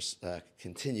perhaps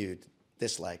continued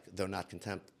dislike, though not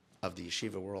contempt, of the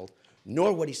yeshiva world,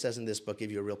 nor what he says in this book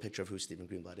give you a real picture of who Stephen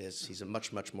Greenblatt is. He's a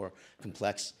much, much more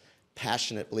complex,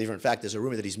 passionate believer. In fact, there's a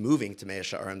rumor that he's moving to Mea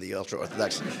Sha'arim, the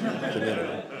ultra-Orthodox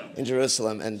community in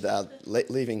Jerusalem, and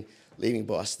leaving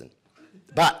Boston.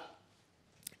 But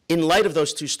in light of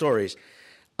those two stories,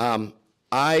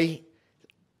 I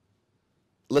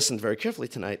listened very carefully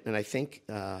tonight, and I think,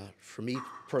 for me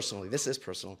personally, this is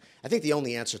personal, I think the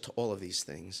only answer to all of these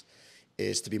things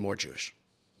is to be more Jewish.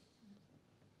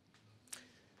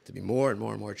 To be more and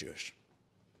more and more Jewish.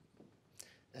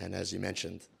 And as you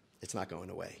mentioned, it's not going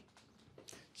away.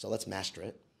 So let's master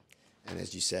it. And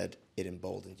as you said, it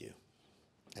emboldened you.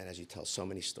 And as you tell so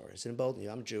many stories, it emboldened you.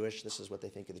 I'm Jewish. This is what they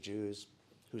think of the Jews.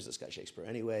 Who's this guy Shakespeare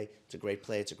anyway? It's a great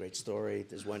play. It's a great story.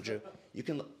 There's one Jew. You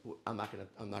can. I'm not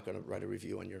gonna write a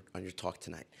review on your talk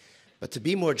tonight. But to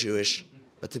be more Jewish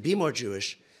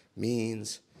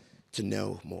means to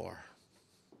know more.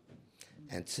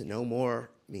 And to know more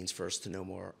means first to know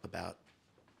more about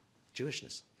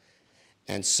Jewishness.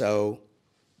 And so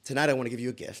tonight I want to give you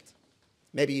a gift.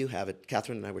 Maybe you have it.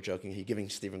 Catherine and I were joking. Are you giving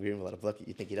Stephen Greenblatt a book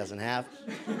you think he doesn't have?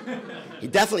 He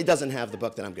definitely doesn't have the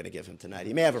book that I'm going to give him tonight.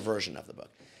 He may have a version of the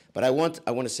book. But I want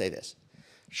to say this.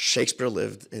 Shakespeare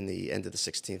lived in the end of the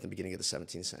 16th and beginning of the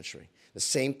 17th century. The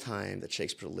same time that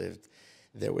Shakespeare lived,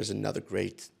 there was another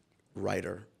great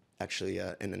writer, actually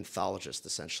an anthologist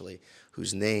essentially,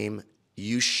 whose name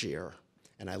you share.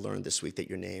 And I learned this week that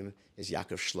your name is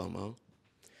Yaakov Shlomo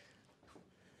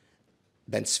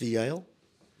Ben Tzvi Yale.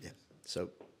 Yeah. So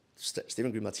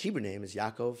Stephen Greenblatt's Hebrew name is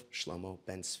Yaakov Shlomo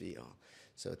Ben Tzvi Yale.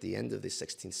 So at the end of the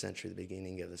 16th century, the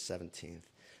beginning of the 17th,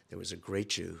 there was a great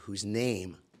Jew whose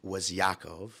name was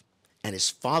Yaakov, and his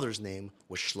father's name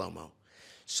was Shlomo.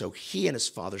 So he and his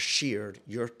father shared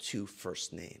your two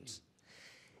first names.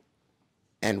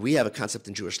 And we have a concept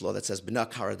in Jewish law that says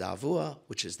b'na kara d'avua,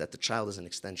 which is that the child is an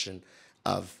extension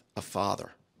of a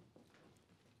father.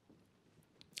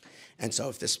 And so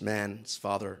if this man's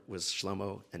father was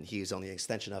Shlomo and he is only an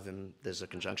extension of him, there's a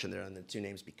conjunction there and the two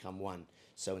names become one.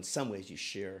 So in some ways you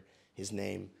share his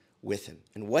name with him.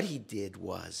 And what he did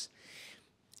was,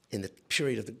 in the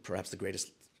period of perhaps the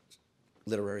greatest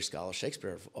literary scholar,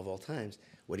 Shakespeare of all times,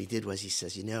 what he did was he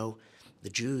says, you know, the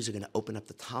Jews are going to open up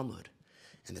the Talmud.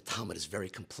 And the Talmud is very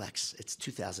complex. It's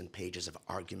 2,000 pages of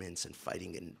arguments and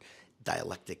fighting and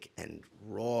dialectic and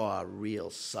raw, real,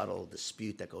 subtle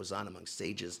dispute that goes on among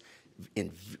sages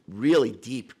in really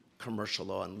deep commercial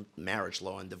law and marriage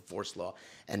law and divorce law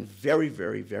and very,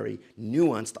 very, very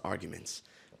nuanced arguments.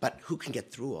 But who can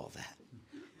get through all that?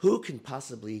 Who can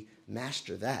possibly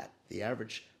master that? The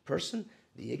average person?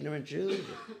 The ignorant Jew?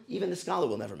 Even the scholar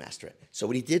will never master it. So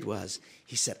what he did was,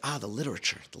 he said, the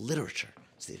literature,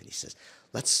 Stephen, he says,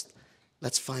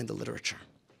 let's find the literature.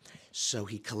 So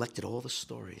he collected all the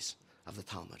stories of the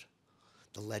Talmud,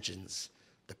 the legends,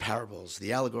 the parables,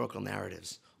 the allegorical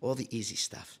narratives, all the easy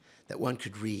stuff that one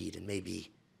could read and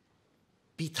maybe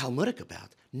be Talmudic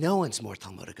about. No one's more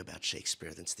Talmudic about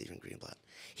Shakespeare than Stephen Greenblatt.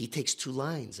 He takes 2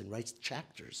 lines and writes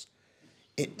chapters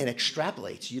and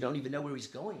extrapolates. You don't even know where he's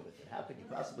going with it. How could you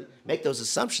possibly make those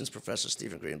assumptions, Professor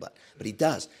Stephen Greenblatt? But he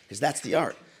does, because that's the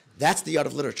art. That's the art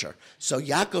of literature. So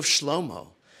Yaakov Shlomo,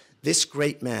 this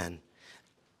great man,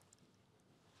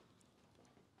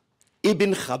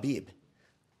 Ibn Khabib,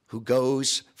 who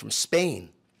goes from Spain,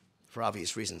 for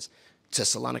obvious reasons, to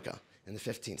Salonika in the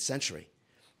 15th century,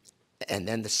 and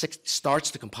then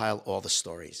starts to compile all the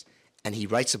stories. And he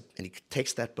writes, and he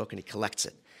takes that book and he collects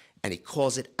it, and he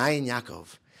calls it Ayin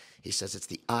Yaakov. He says it's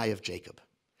the eye of Jacob.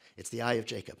 It's the eye of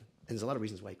Jacob. And there's a lot of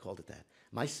reasons why he called it that.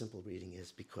 My simple reading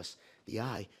is because the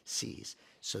eye sees.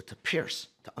 So to pierce,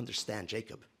 to understand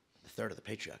Jacob, the third of the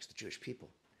patriarchs, the Jewish people,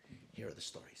 here are the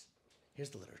stories. Here's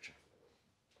the literature.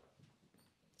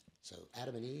 So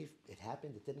Adam and Eve, it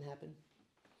happened, it didn't happen.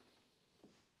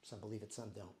 Some believe it, some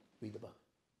don't. Read the book.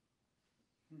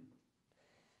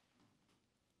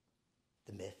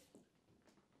 The myth,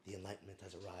 the Enlightenment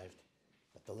has arrived,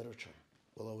 but the literature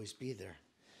will always be there.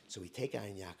 So we take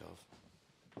Ayin Yaakov.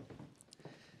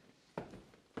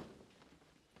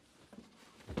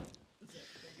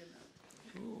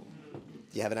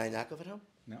 Do you have an Ayin Yaakov at home?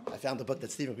 No. I found a book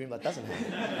that Stephen Greenblatt doesn't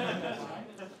have.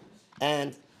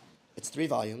 And it's 3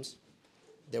 volumes.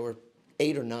 There were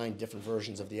 8 or 9 different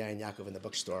versions of the Ayin Yaakov in the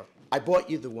bookstore. I bought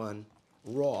you the one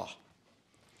raw.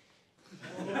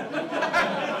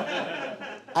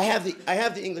 I have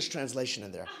the English translation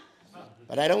in there,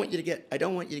 but I don't want you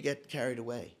to get carried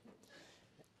away.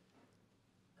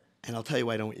 And I'll tell you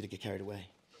why I don't want you to get carried away,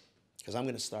 because I'm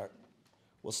going to start.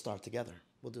 We'll start together.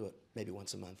 We'll do it maybe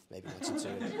once a month, maybe once in 2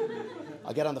 weeks.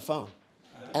 I'll get on the phone,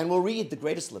 and we'll read the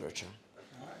greatest literature,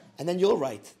 and then you'll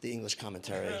write the English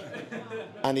commentary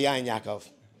on the Ayin Yaakov.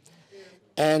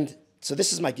 And so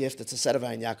this is my gift. It's a set of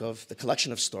Ayin Yaakov, the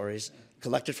collection of stories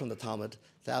collected from the Talmud,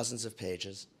 thousands of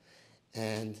pages,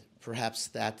 and perhaps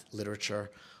that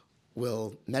literature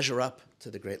will measure up to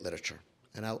the great literature.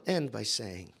 And I'll end by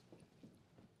saying,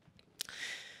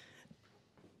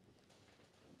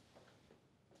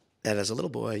 that as a little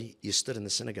boy, you stood in the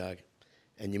synagogue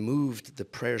and you moved the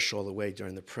prayer shawl away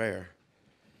during the prayer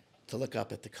to look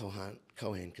up at the Kohen,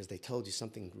 because they told you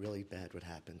something really bad would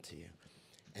happen to you.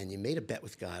 And you made a bet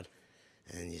with God,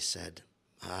 and you said,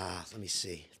 let me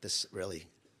see,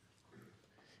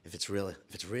 if if it's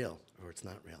real or it's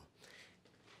not real.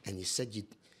 And you said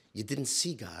you didn't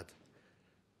see God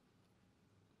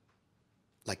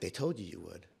like they told you you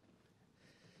would,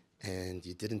 and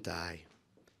you didn't die,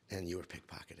 and you were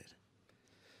pickpocketed.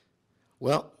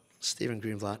 Well, Stephen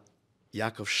Greenblatt,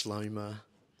 Yaakov Shloima,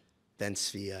 Ben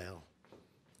Tzvi Yale,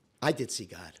 I did see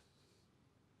God.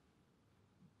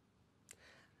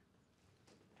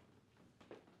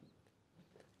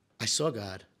 I saw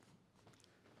God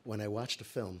when I watched a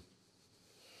film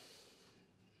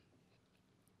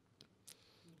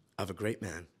of a great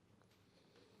man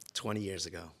 20 years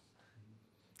ago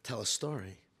tell a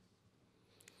story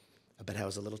about how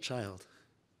as a little child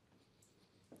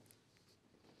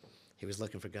he was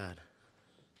looking for God.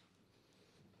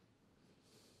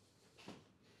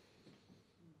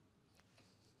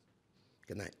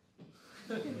 Good night.